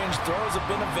mid-range throws have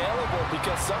been available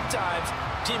because sometimes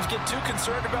teams get too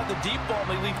concerned about the deep ball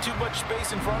and they leave too much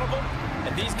space in front of them,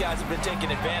 and these guys have been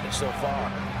taking advantage so far.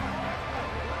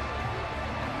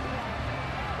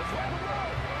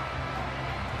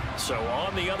 So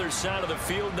on the other side of the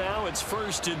field now, it's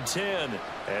 1st and 10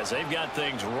 as they've got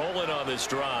things rolling on this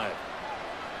drive.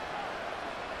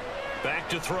 Back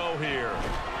to throw here.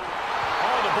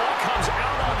 Oh, the ball comes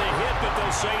out on the hit, but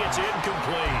they'll say it's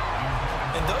incomplete.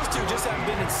 And those two just haven't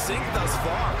been in sync thus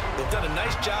far. They've done a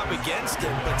nice job against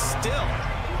him, but still,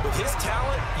 with his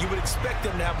talent, you would expect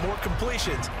them to have more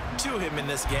completions to him in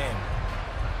this game.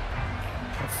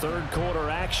 3rd quarter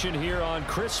action here on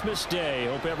Christmas Day.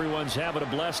 Hope everyone's having a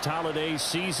blessed holiday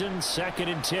season. 2nd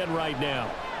and 10 right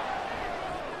now.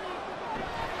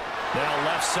 Now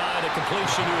left side, a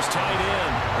completion to his tight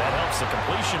end. That helps the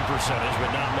completion percentage,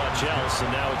 but not much else, and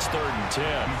now it's 3rd and 10.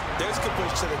 There's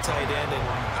completion to the tight end, and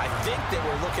I think that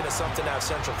we're looking at something out of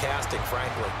central casting,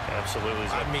 frankly. Absolutely.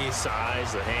 I mean,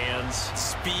 size, the hands.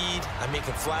 Speed, I mean,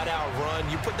 can flat out run.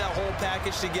 You put that whole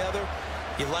package together,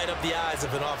 you light up the eyes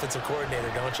of an offensive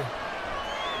coordinator, don't you?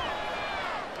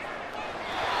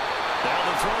 Now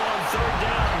the throw on 3rd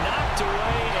down, knocked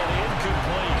away and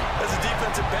incomplete. As a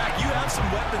defensive back, you have some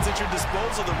weapons at your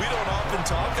disposal that we don't often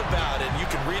talk about, and you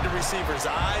can read the receiver's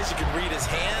eyes, you can read his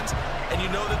hands, and you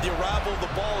know that the arrival of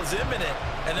the ball is imminent,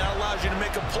 and that allows you to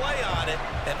make a play on it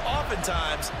and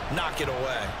oftentimes knock it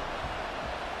away.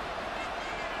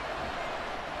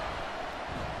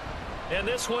 And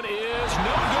this one is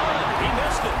no good. He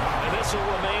missed it, and this will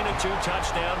remain a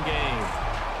 2-touchdown game.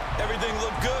 Everything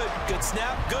looked good. Good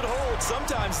snap, good hold.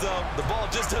 Sometimes, though, the ball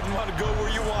just doesn't want to go where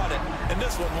you want it. And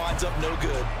this one winds up no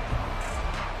good.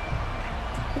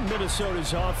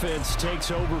 Minnesota's offense takes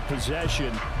over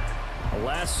possession. The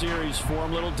last series for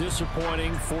them, a little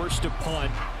disappointing, forced a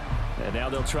punt. And now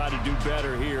they'll try to do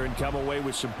better here and come away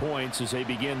with some points as they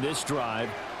begin this drive,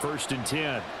 1st and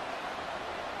 10.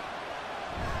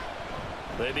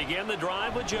 They begin the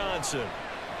drive with Johnson.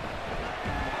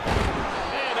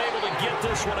 And able to get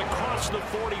this one across the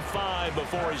 45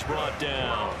 before he's brought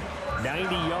down.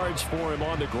 90 yards for him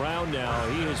on the ground now.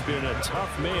 He has been a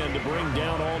tough man to bring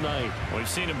down all night. We've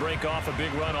seen him break off a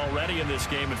big run already in this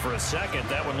game, and for a second,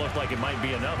 that one looked like it might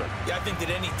be another. Yeah, I think that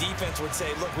any defense would say,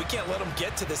 look, we can't let him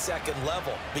get to the second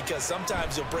level, because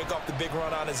sometimes he'll break off the big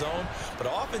run on his own, but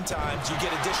oftentimes you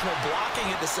get additional blocking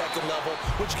at the second level,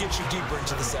 which gets you deeper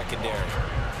into the secondary.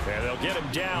 And they'll get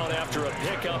him down after a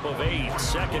pickup of 8,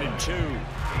 2nd and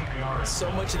 2.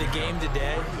 So much of the game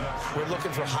today, we're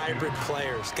looking for hybrid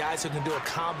players, guys who can do a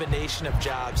combination of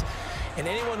jobs. And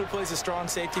anyone who plays a strong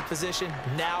safety position,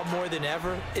 now more than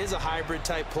ever, is a hybrid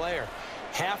type player.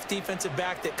 Half defensive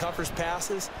back that covers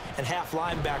passes and half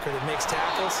linebacker that makes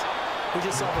tackles. We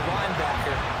just saw the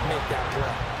linebacker make that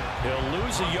play. He'll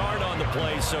lose a yard on the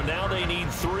play, so now they need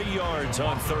 3 yards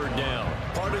on 3rd down.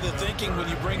 Part of the thinking when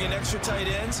you bring in extra tight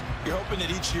ends, you're hoping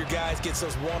that each of your guys gets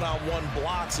those one-on-one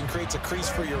blocks and creates a crease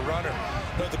for your runner.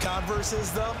 You know what the converse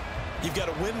is, though? You've got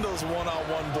to win those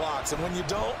one-on-one blocks, and when you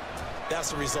don't, that's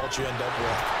the result you end up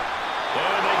with.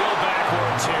 And they go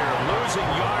backwards here, losing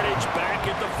yardage back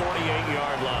at the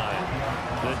 48-yard line.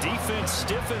 The defense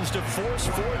stiffens to force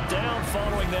 4th down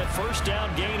following that 1st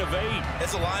down gain of 8.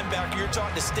 As a linebacker, you're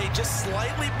taught to stay just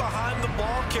slightly behind the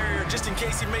ball carrier just in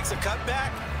case he makes a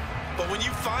cutback. But when you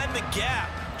find the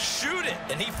gap, shoot it.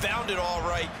 And he found it all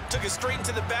right. Took it straight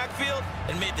into the backfield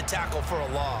and made the tackle for a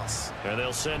loss. And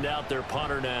they'll send out their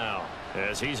punter now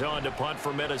as he's on to punt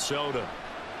for Minnesota.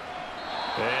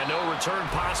 And no return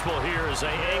possible here as they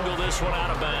angle this one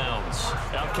out of bounds.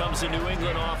 Out comes the New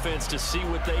England offense to see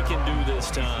what they can do this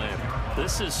time.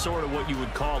 This is sort of what you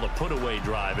would call a put-away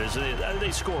drive. As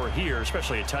they score here,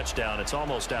 especially a touchdown, it's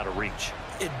almost out of reach.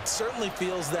 It certainly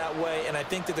feels that way, and I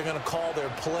think that they're going to call their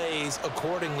plays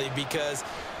accordingly, because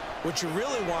what you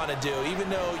really want to do, even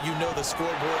though you know the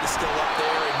scoreboard is still up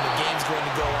there and the game's going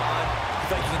to go on,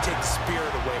 I think you can take the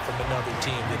spirit away from another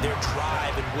team. That their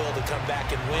drive and will to come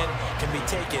back and win can be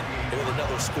taken with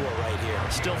another score right here.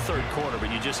 Still 3rd quarter,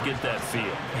 but you just get that feel.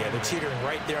 Yeah, they're teetering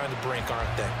right there on the brink,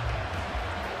 aren't they?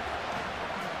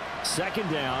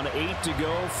 2nd down, 8 to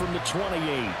go from the 28.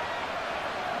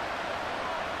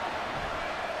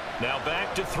 Now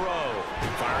back to throw.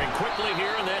 Firing quickly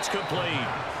here, and that's complete.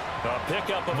 A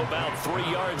pickup of about 3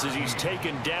 yards as he's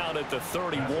taken down at the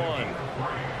 31.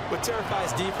 What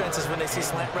terrifies defenses when they see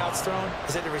slant routes thrown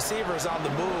is that the receiver is on the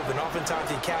move, and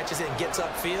oftentimes he catches it and gets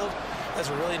upfield. Does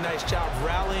a really nice job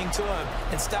rallying to him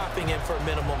and stopping him for a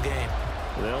minimal gain.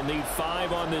 They'll need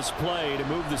 5 on this play to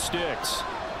move the sticks.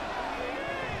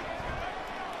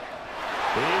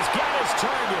 He's got his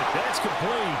target. That's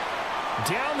complete.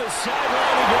 Down the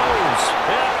sideline he goes.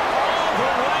 And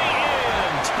all the way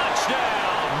in.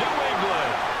 Touchdown, New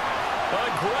England. A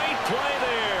great play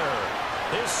there.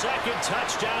 His 2nd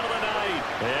touchdown of the night.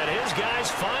 And his guys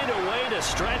find a way to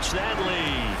stretch that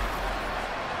lead.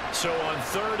 So on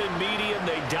 3rd and medium,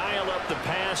 they dial up the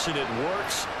pass, and it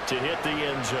works to hit the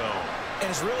end zone. And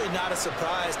it's really not a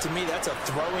surprise to me. That's a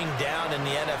throwing down in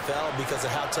the NFL because of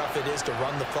how tough it is to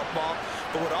run the football.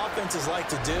 But what offenses like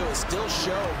to do is still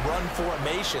show run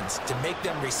formations to make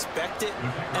them respect it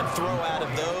and throw out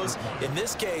of those. In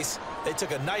this case, they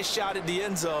took a nice shot at the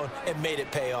end zone and made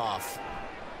it pay off.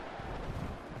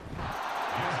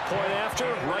 Point after,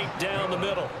 right down the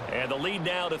middle. And the lead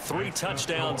now to 3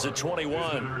 touchdowns at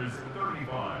 21.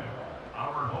 35.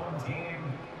 Our home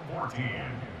team, 14.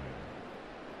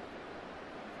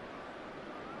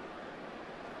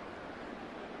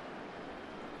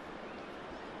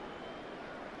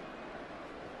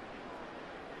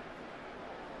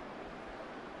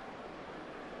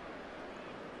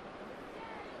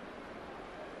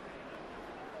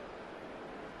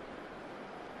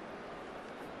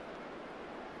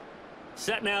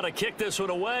 Set now to kick this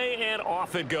one away, and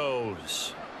off it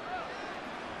goes.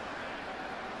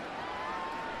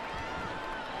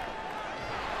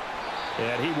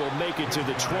 And he will make it to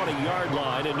the 20-yard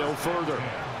line and no further.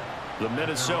 The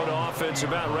Minnesota offense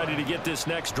about ready to get this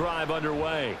next drive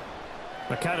underway.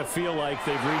 I kind of feel like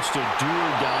they've reached a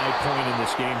do-or-die point in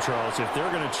this game, Charles. If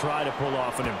they're going to try to pull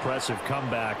off an impressive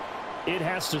comeback, it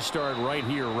has to start right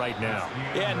here, right now.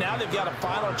 Yeah, now they've got a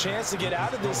final chance to get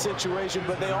out of this situation,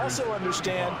 but they also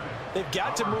understand they've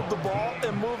got to move the ball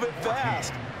and move it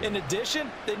fast. In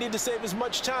addition, they need to save as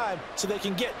much time so they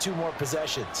can get 2 more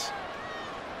possessions.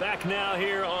 Back now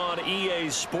here on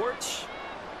EA Sports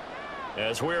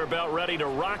as we're about ready to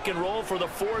rock and roll for the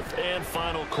 4th and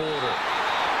final quarter.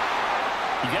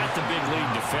 You got the big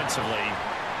lead defensively.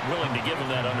 Willing to give them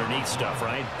that underneath stuff,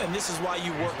 right? And this is why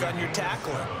you work on your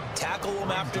tackling. Tackle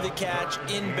them after the catch,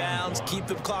 inbounds, keep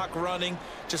the clock running.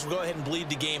 Just go ahead and bleed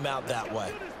the game out that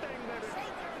way.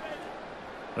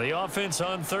 The offense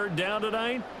on third down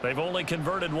tonight, they've only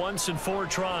converted once in 4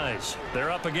 tries.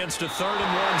 They're up against a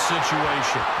 3rd-and-1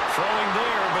 situation. Throwing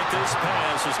there, but this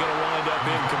pass is going to wind up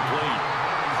incomplete.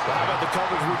 How about the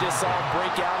coverage we just saw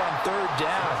break out on 3rd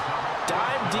down?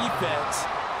 Dime defense,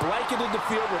 blanketed the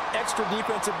field with extra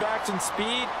defensive backs and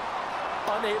speed,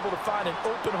 unable to find an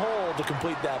open hole to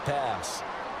complete that pass.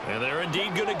 And they're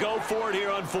indeed going to go for it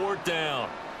here on 4th down.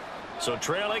 So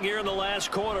trailing here in the last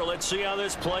quarter, let's see how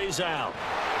this plays out.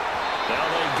 Now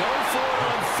they go for it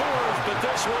on 4th, but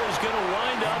this one is going to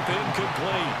wind up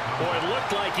incomplete. Boy, it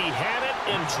looked like he had it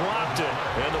and dropped it.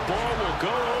 And the ball will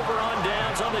go over on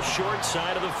downs on the short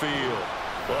side of the field.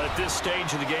 Well, at this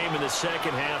stage of the game in the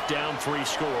second half, down 3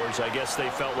 scores, I guess they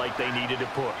felt like they needed to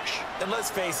push. And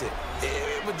let's face it,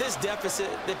 with this deficit,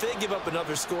 if they give up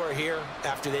another score here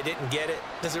after they didn't get it,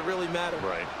 does it really matter?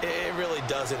 Right. It really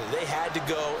doesn't. They had to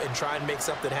go and try and make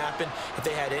something happen if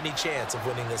they had any chance of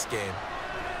winning this game.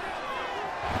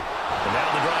 And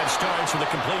now the drive starts with a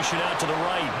completion out to the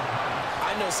right.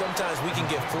 I know sometimes we can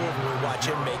get fooled when we watch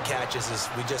him make catches, as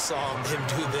we just saw him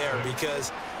do there, because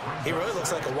he really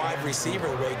looks like a wide receiver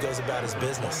the way he goes about his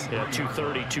business. Yeah,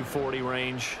 230, 240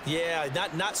 range. Yeah,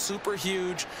 not super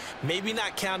huge. Maybe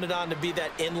not counted on to be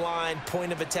that inline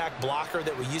point-of-attack blocker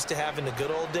that we used to have in the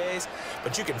good old days,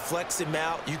 but you can flex him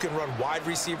out. You can run wide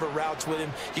receiver routes with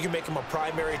him. You can make him a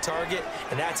primary target,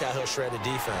 and that's how he'll shred a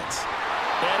defense.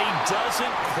 And he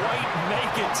doesn't quite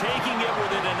make it, taking it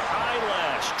within an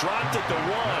eyelash. Dropped it to 1.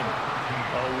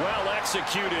 A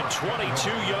well-executed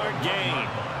 22-yard gain.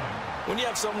 When you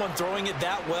have someone throwing it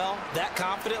that well, that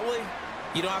confidently,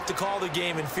 you don't have to call the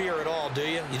game in fear at all, do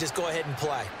you? You just go ahead and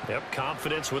play. Yep,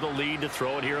 confidence with a lead to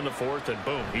throw it here in the 4th, and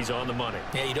boom, he's on the money.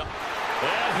 Yeah, you don't.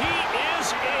 And he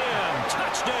is in.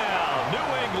 Touchdown, New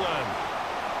England.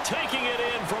 Taking it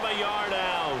in from a yard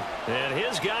out. And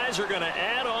his guys are going to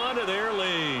add on to their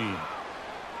lead.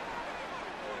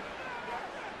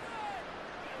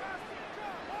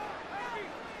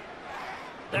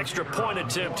 Extra point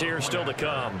attempt here still to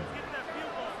come.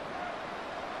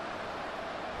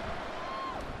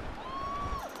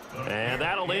 And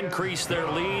that'll increase their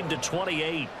lead to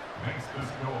 28.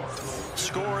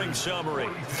 Scoring summary,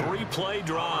 3-play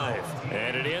drive.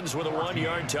 And it ends with a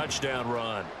 1-yard touchdown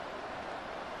run.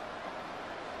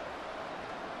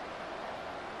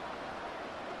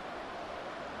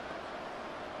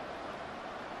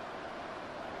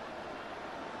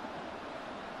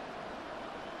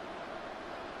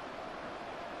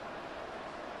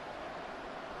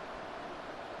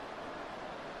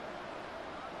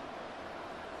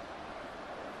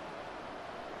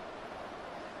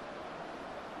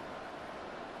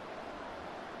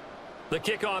 The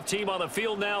kickoff team on the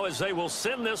field now as they will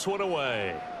send this one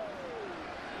away.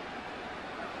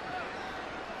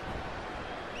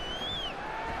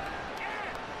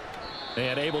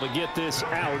 And able to get this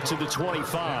out to the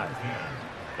 25.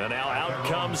 And now out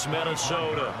comes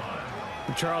Minnesota.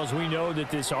 Charles, we know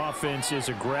that this offense is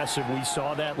aggressive. We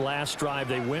saw that last drive.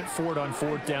 They went for it on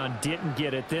 4th down, didn't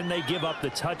get it. Then they give up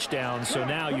the touchdown. So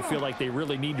now you feel like they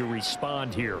really need to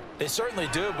respond here. They certainly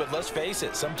do, but let's face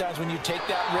it. Sometimes when you take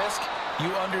that risk,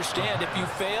 you understand if you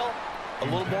fail, a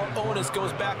little more onus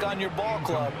goes back on your ball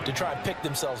club to try and pick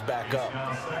themselves back up.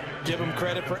 Give them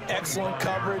credit for excellent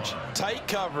coverage, tight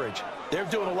coverage. They're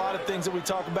doing a lot of things that we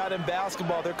talk about in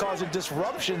basketball. They're causing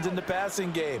disruptions in the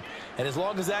passing game. And as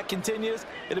long as that continues,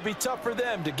 it'll be tough for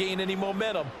them to gain any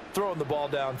momentum throwing the ball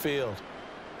downfield.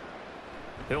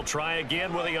 He'll try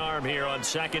again with the arm here on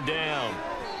 2nd down.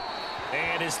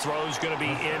 And his throw's going to be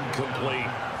incomplete.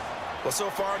 Well, so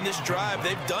far in this drive,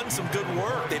 they've done some good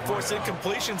work. They forced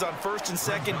incompletions on 1st and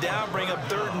 2nd down, bring up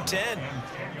 3rd and 10.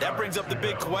 That brings up the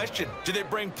big question. Do they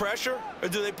bring pressure or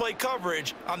do they play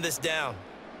coverage on this down?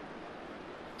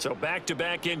 So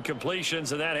back-to-back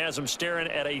incompletions, and that has them staring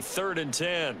at a 3rd and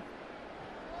 10.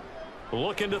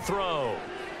 Looking to throw.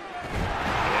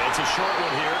 And it's a short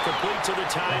one here, complete to the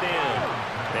tight end.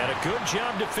 And a good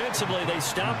job defensively. They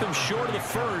stop him short of the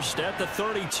 1st at the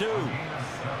 32.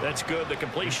 That's good. The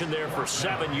completion there for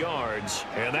 7 yards.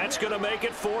 And that's going to make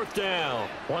it 4th down.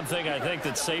 One thing I think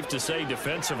that's safe to say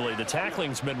defensively, the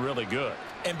tackling's been really good.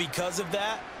 And because of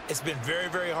that, it's been very,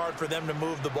 very hard for them to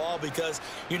move the ball because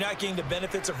you're not getting the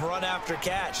benefits of run after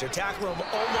catch. They're tackling them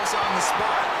almost on the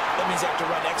spot. That means they have to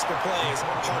run extra plays,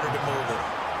 harder to move it.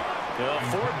 The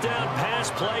 4th down pass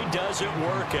play doesn't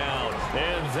work out.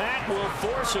 And that will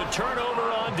force a turnover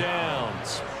on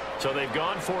downs. So they've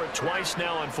gone for it twice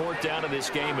now on 4th down in this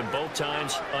game, and both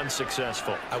times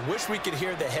unsuccessful. I wish we could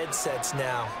hear the headsets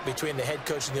now between the head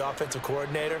coach and the offensive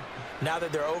coordinator. Now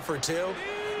that they're 0 for 2,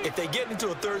 If they get into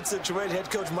a third situation, head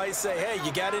coach might say, hey,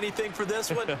 you got anything for this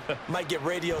one? Might get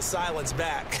radio silence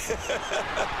back.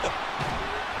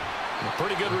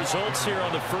 Pretty good results here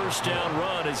on the first down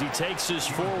run as he takes us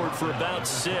forward for about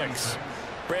 6.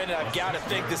 Brandon, I've got to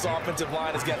think this offensive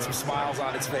line has got some smiles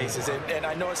on its faces. And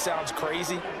I know it sounds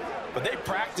crazy, but they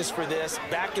practiced for this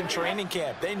back in training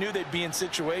camp. They knew they'd be in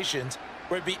situations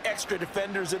where there'd be extra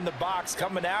defenders in the box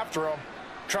coming after them,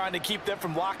 trying to keep them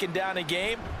from locking down a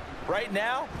game. Right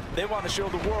now, they want to show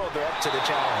the world they're up to the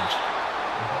challenge.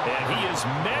 And he is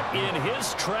met in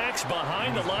his tracks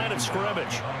behind the line of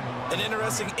scrimmage. An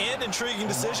interesting and intriguing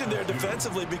decision there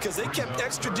defensively because they kept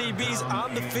extra DBs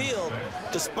on the field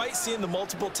despite seeing the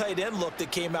multiple tight end look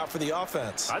that came out for the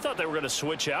offense. I thought they were going to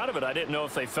switch out of it. I didn't know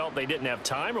if they felt they didn't have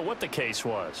time or what the case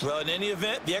was. Well, in any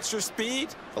event, the extra speed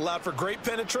allowed for great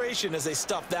penetration as they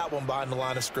stuffed that one behind the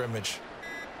line of scrimmage.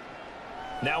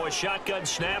 Now a shotgun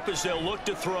snap as they'll look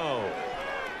to throw.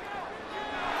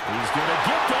 He's going to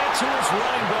get that to his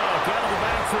running back out of the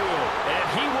backfield. And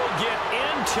he will get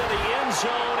into the end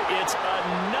zone. It's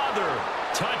another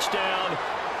touchdown.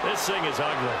 This thing is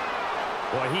ugly.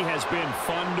 Boy, he has been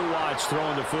fun to watch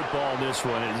throwing the football in this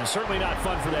one. It's certainly not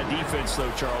fun for that defense,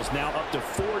 though, Charles. Now up to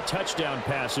 4 touchdown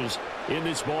passes in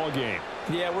this ball game.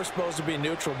 Yeah, we're supposed to be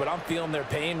neutral, but I'm feeling their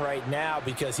pain right now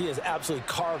because he has absolutely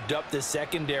carved up this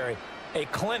secondary. A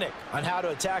clinic on how to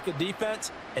attack a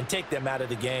defense and take them out of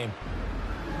the game.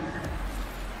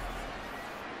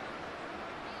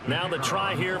 Now the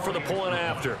try here for the point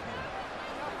after.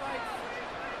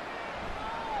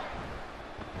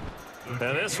 And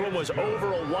this one was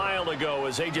over a while ago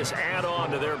as they just add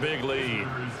on to their big lead.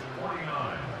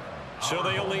 So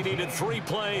they only needed 3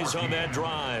 plays on that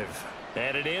drive.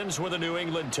 And it ends with a New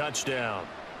England touchdown.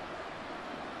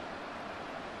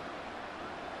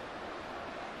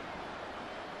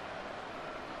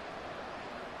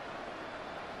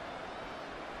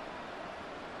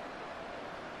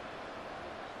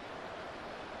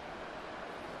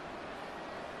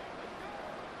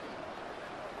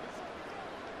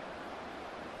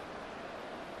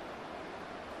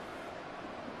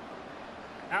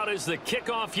 Out is the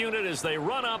kickoff unit as they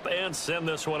run up and send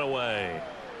this one away.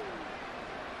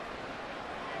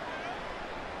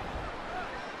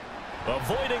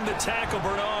 Avoiding the tackle,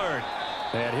 Bernard.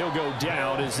 And he'll go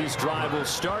down as this drive will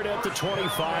start at the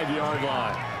 25-yard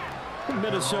line.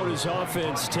 Minnesota's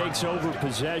offense takes over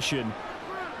possession.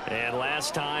 And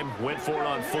last time, went for it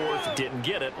on 4th, didn't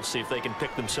get it. We'll see if they can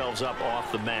pick themselves up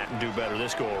off the mat and do better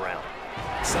this go-around.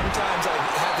 Sometimes I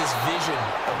have this vision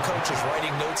of coaches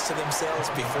writing notes to themselves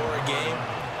before a game,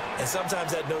 and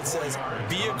sometimes that note says,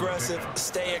 be aggressive,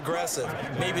 stay aggressive.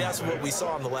 Maybe that's what we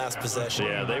saw in the last possession.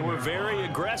 Yeah, they were very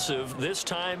aggressive. This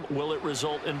time, will it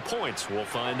result in points? We'll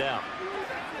find out.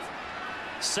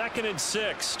 2nd and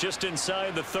 6, just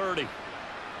inside the 30.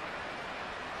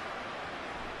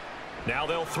 Now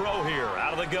they'll throw here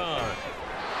out of the gun.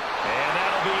 And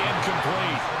that'll be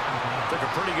incomplete. Took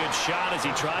a pretty good shot as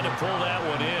he tried to pull that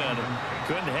one in.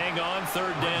 Couldn't hang on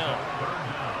 3rd down.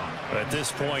 At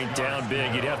this point, down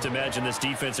big, you'd have to imagine this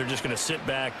defense, they're just going to sit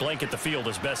back, blanket the field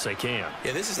as best they can.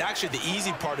 Yeah, this is actually the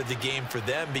easy part of the game for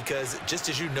them because, just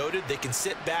as you noted, they can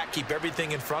sit back, keep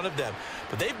everything in front of them.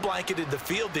 But they've blanketed the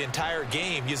field the entire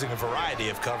game using a variety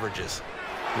of coverages.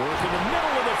 Work in the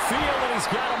middle of the field, and he's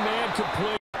got a man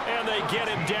complete. And they get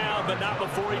him down, but not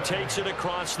before he takes it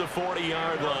across the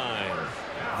 40-yard line.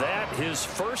 That his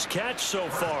first catch so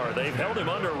far. They've held him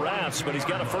under wraps, but he's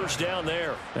got a first down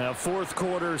there. Now, 4th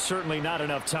quarter, certainly not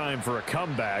enough time for a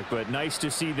comeback, but nice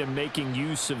to see them making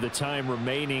use of the time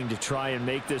remaining to try and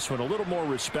make this one a little more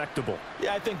respectable.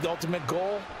 Yeah, I think the ultimate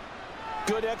goal,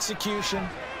 good execution,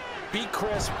 be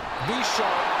crisp, be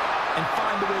sharp, and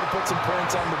find a way to put some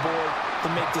points on the board to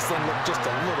make this thing look just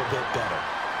a little bit better.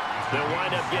 They'll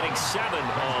wind up getting 7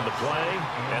 on the play,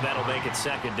 and that'll make it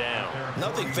 2nd down.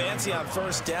 Nothing fancy on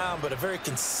 1st down, but a very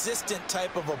consistent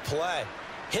type of a play.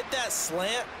 Hit that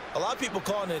slant. A lot of people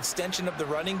call it an extension of the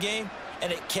running game,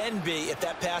 and it can be if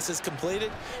that pass is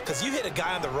completed, because you hit a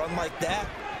guy on the run like that,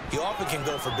 you often can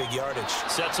go for big yardage.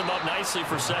 Sets him up nicely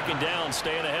for 2nd down,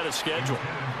 staying ahead of schedule.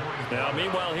 Now,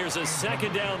 meanwhile, here's a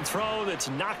 2nd down throw that's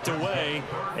knocked away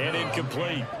and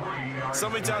incomplete. So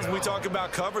many times when we talk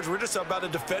about coverage, we're just about a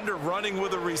defender running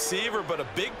with a receiver, but a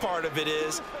big part of it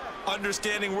is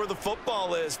understanding where the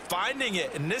football is, finding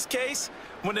it. In this case,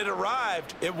 when it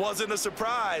arrived, it wasn't a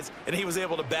surprise, and he was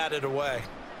able to bat it away.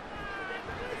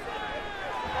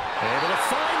 Able to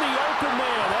find the open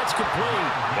man. That's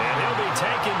complete. And he'll be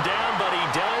taken down, but he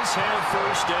does have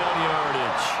first down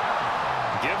yardage.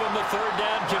 Give him the 3rd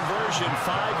down conversion,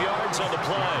 5 yards on the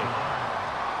play.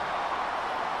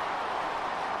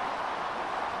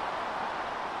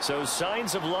 So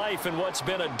signs of life in what's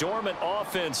been a dormant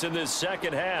offense in this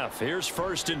second half. Here's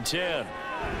 1st and 10. A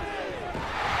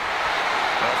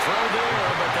throw there,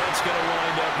 but that's going to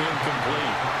wind up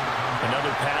incomplete. Another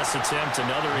pass attempt,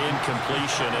 another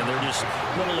incompletion, and they're just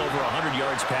a little over 100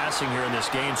 yards passing here in this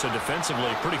game, so defensively,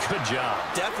 pretty good job.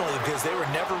 Definitely, because they were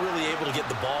never really able to get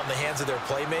the ball in the hands of their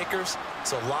playmakers,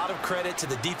 so a lot of credit to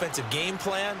the defensive game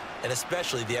plan, and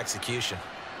especially the execution.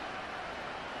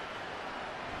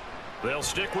 They'll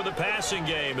stick with the passing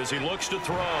game as he looks to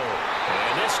throw.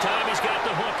 And this time he's got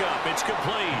the hook up. It's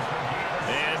complete.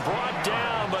 And brought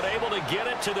down, but able to get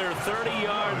it to their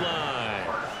 30-yard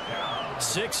line.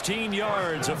 16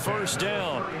 yards, a 1st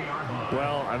down.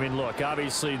 Well, I mean, look,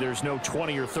 obviously there's no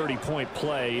 20 or 30-point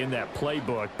play in that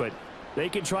playbook, but they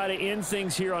can try to end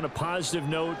things here on a positive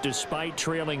note despite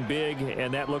trailing big,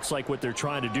 and that looks like what they're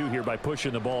trying to do here by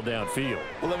pushing the ball downfield.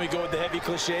 Well, let me go with the heavy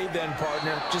cliche then,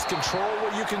 partner. Just control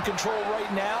what you can control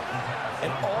right now,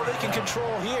 and all they can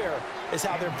control here is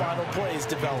how their final plays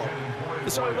develop.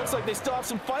 So it looks like they still have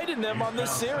some fight in them on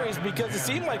this series because it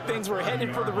seemed like things were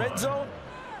headed for the red zone.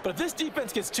 But if this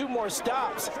defense gets 2 more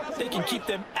stops, they can keep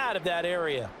them out of that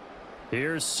area.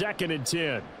 Here's 2nd and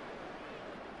 10.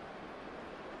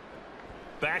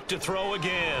 Back to throw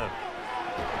again.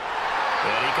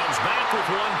 And he comes back with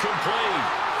one complete.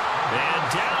 And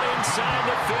down inside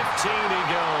the 15 he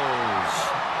goes.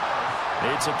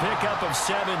 It's a pickup of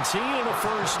 17 and a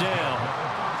 1st down.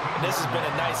 And this has been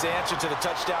a nice answer to the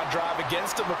touchdown drive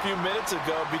against them a few minutes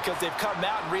ago because they've come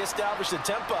out and reestablished the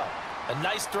tempo. A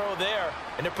nice throw there,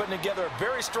 and they're putting together a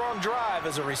very strong drive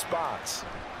as a response.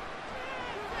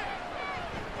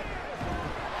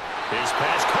 His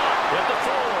pass caught at the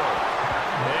 4.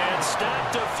 And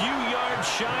stopped a few yards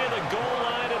shy of the goal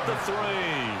line at the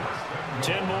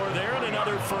 3. 10 more there and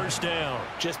another 1st down.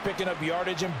 Just picking up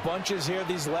yardage in bunches here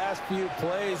these last few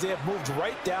plays. They have moved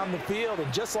right down the field,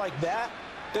 and just like that,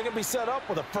 they're going to be set up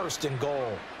with a 1st and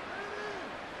goal.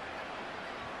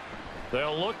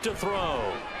 They'll look to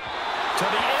throw. To the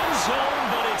end zone,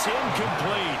 but it's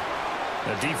incomplete.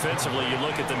 Now, defensively, you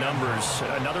look at the numbers.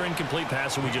 Another incomplete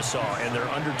pass that we just saw, and they're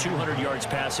under 200 yards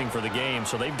passing for the game,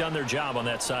 so they've done their job on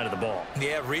that side of the ball.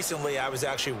 Yeah, recently I was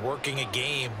actually working a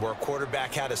game where a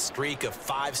quarterback had a streak of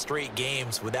 5 straight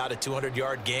games without a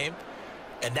 200-yard game.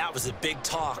 And that was a big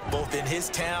talk, both in his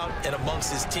town and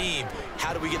amongst his team.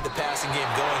 How do we get the passing game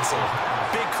going? So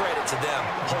big credit to them,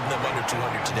 holding them under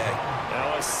 200 today.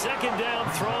 Now a 2nd down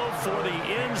throw for the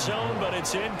end zone, but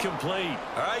it's incomplete.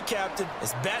 All right, Captain,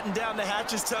 it's batten down the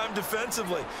hatches time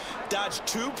defensively. Dodged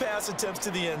 2 pass attempts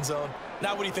to the end zone.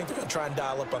 Now what do you think they're going to try and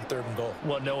dial up on 3rd and goal?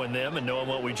 Well, knowing them and knowing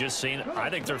what we just seen, I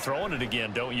think they're throwing it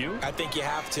again, don't you? I think you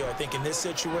have to. I think in this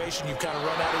situation, you've kind of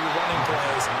run out of your running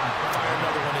plays. Fire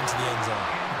another one into the end zone.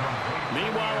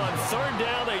 Meanwhile, on 3rd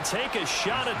down, they take a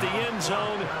shot at the end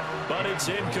zone, but it's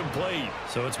incomplete.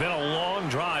 So it's been a long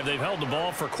drive. They've held the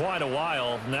ball for quite a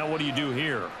while. Now what do you do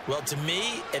here? Well, to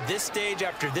me, at this stage,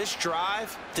 after this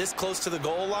drive, this close to the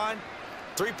goal line,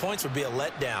 3 points would be a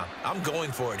letdown. I'm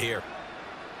going for it here.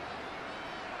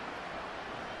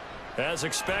 As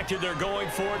expected, they're going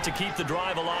for it to keep the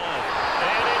drive alive.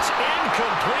 And it's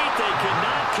incomplete. They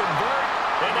cannot convert,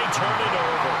 and they turn it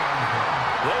over.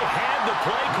 They had the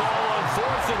play call on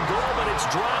 4th and goal, but it's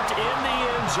dropped in the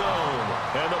end zone.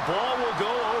 And the ball will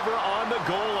go over on the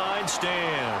goal line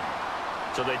stand.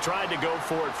 So they tried to go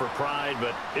for it for pride,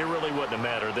 but it really wouldn't have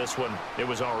mattered. This one, it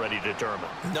was already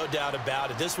determined. No doubt about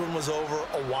it. This one was over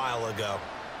a while ago.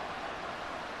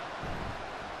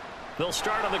 They'll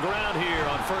start on the ground here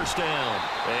on 1st down.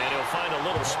 And he'll find a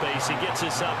little space. He gets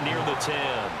this up near the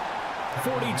 10.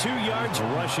 42 yards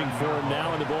rushing for him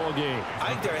now in the ball game. I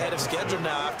think they're ahead of schedule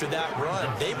now after that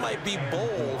run. They might be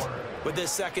bold with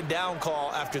this 2nd down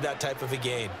call after that type of a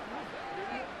gain.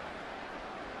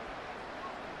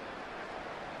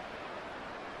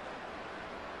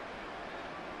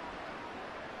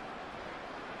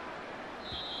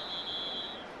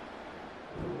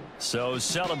 So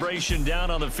celebration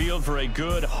down on the field for a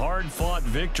good, hard-fought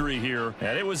victory here.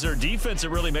 And it was their defense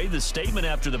that really made the statement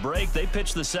after the break. They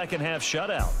pitched the second half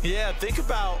shutout. Yeah, think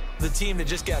about the team that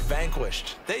just got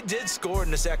vanquished. They did score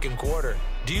in the 2nd quarter.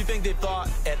 Do you think they thought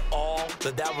at all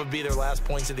that that would be their last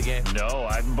points of the game? No,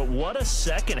 but what a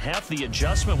second half. The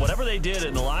adjustment, whatever they did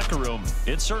in the locker room,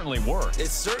 it certainly worked. It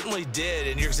certainly did,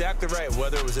 and you're exactly right.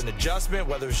 Whether it was an adjustment,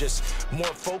 whether it was just more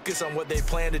focus on what they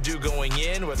planned to do going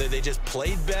in, whether they just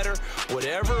played better,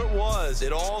 whatever it was,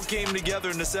 it all came together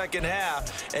in the 2nd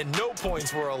half, and no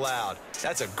points were allowed.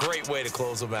 That's a great way to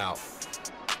close them out.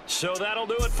 So that'll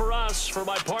do it for us. For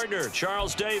my partner,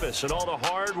 Charles Davis, and all the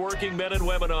hard-working men and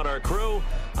women on our crew,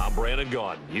 I'm Brandon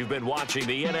Gaudin. You've been watching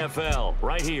the NFL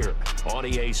right here on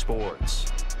EA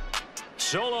Sports.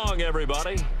 So long,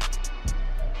 everybody.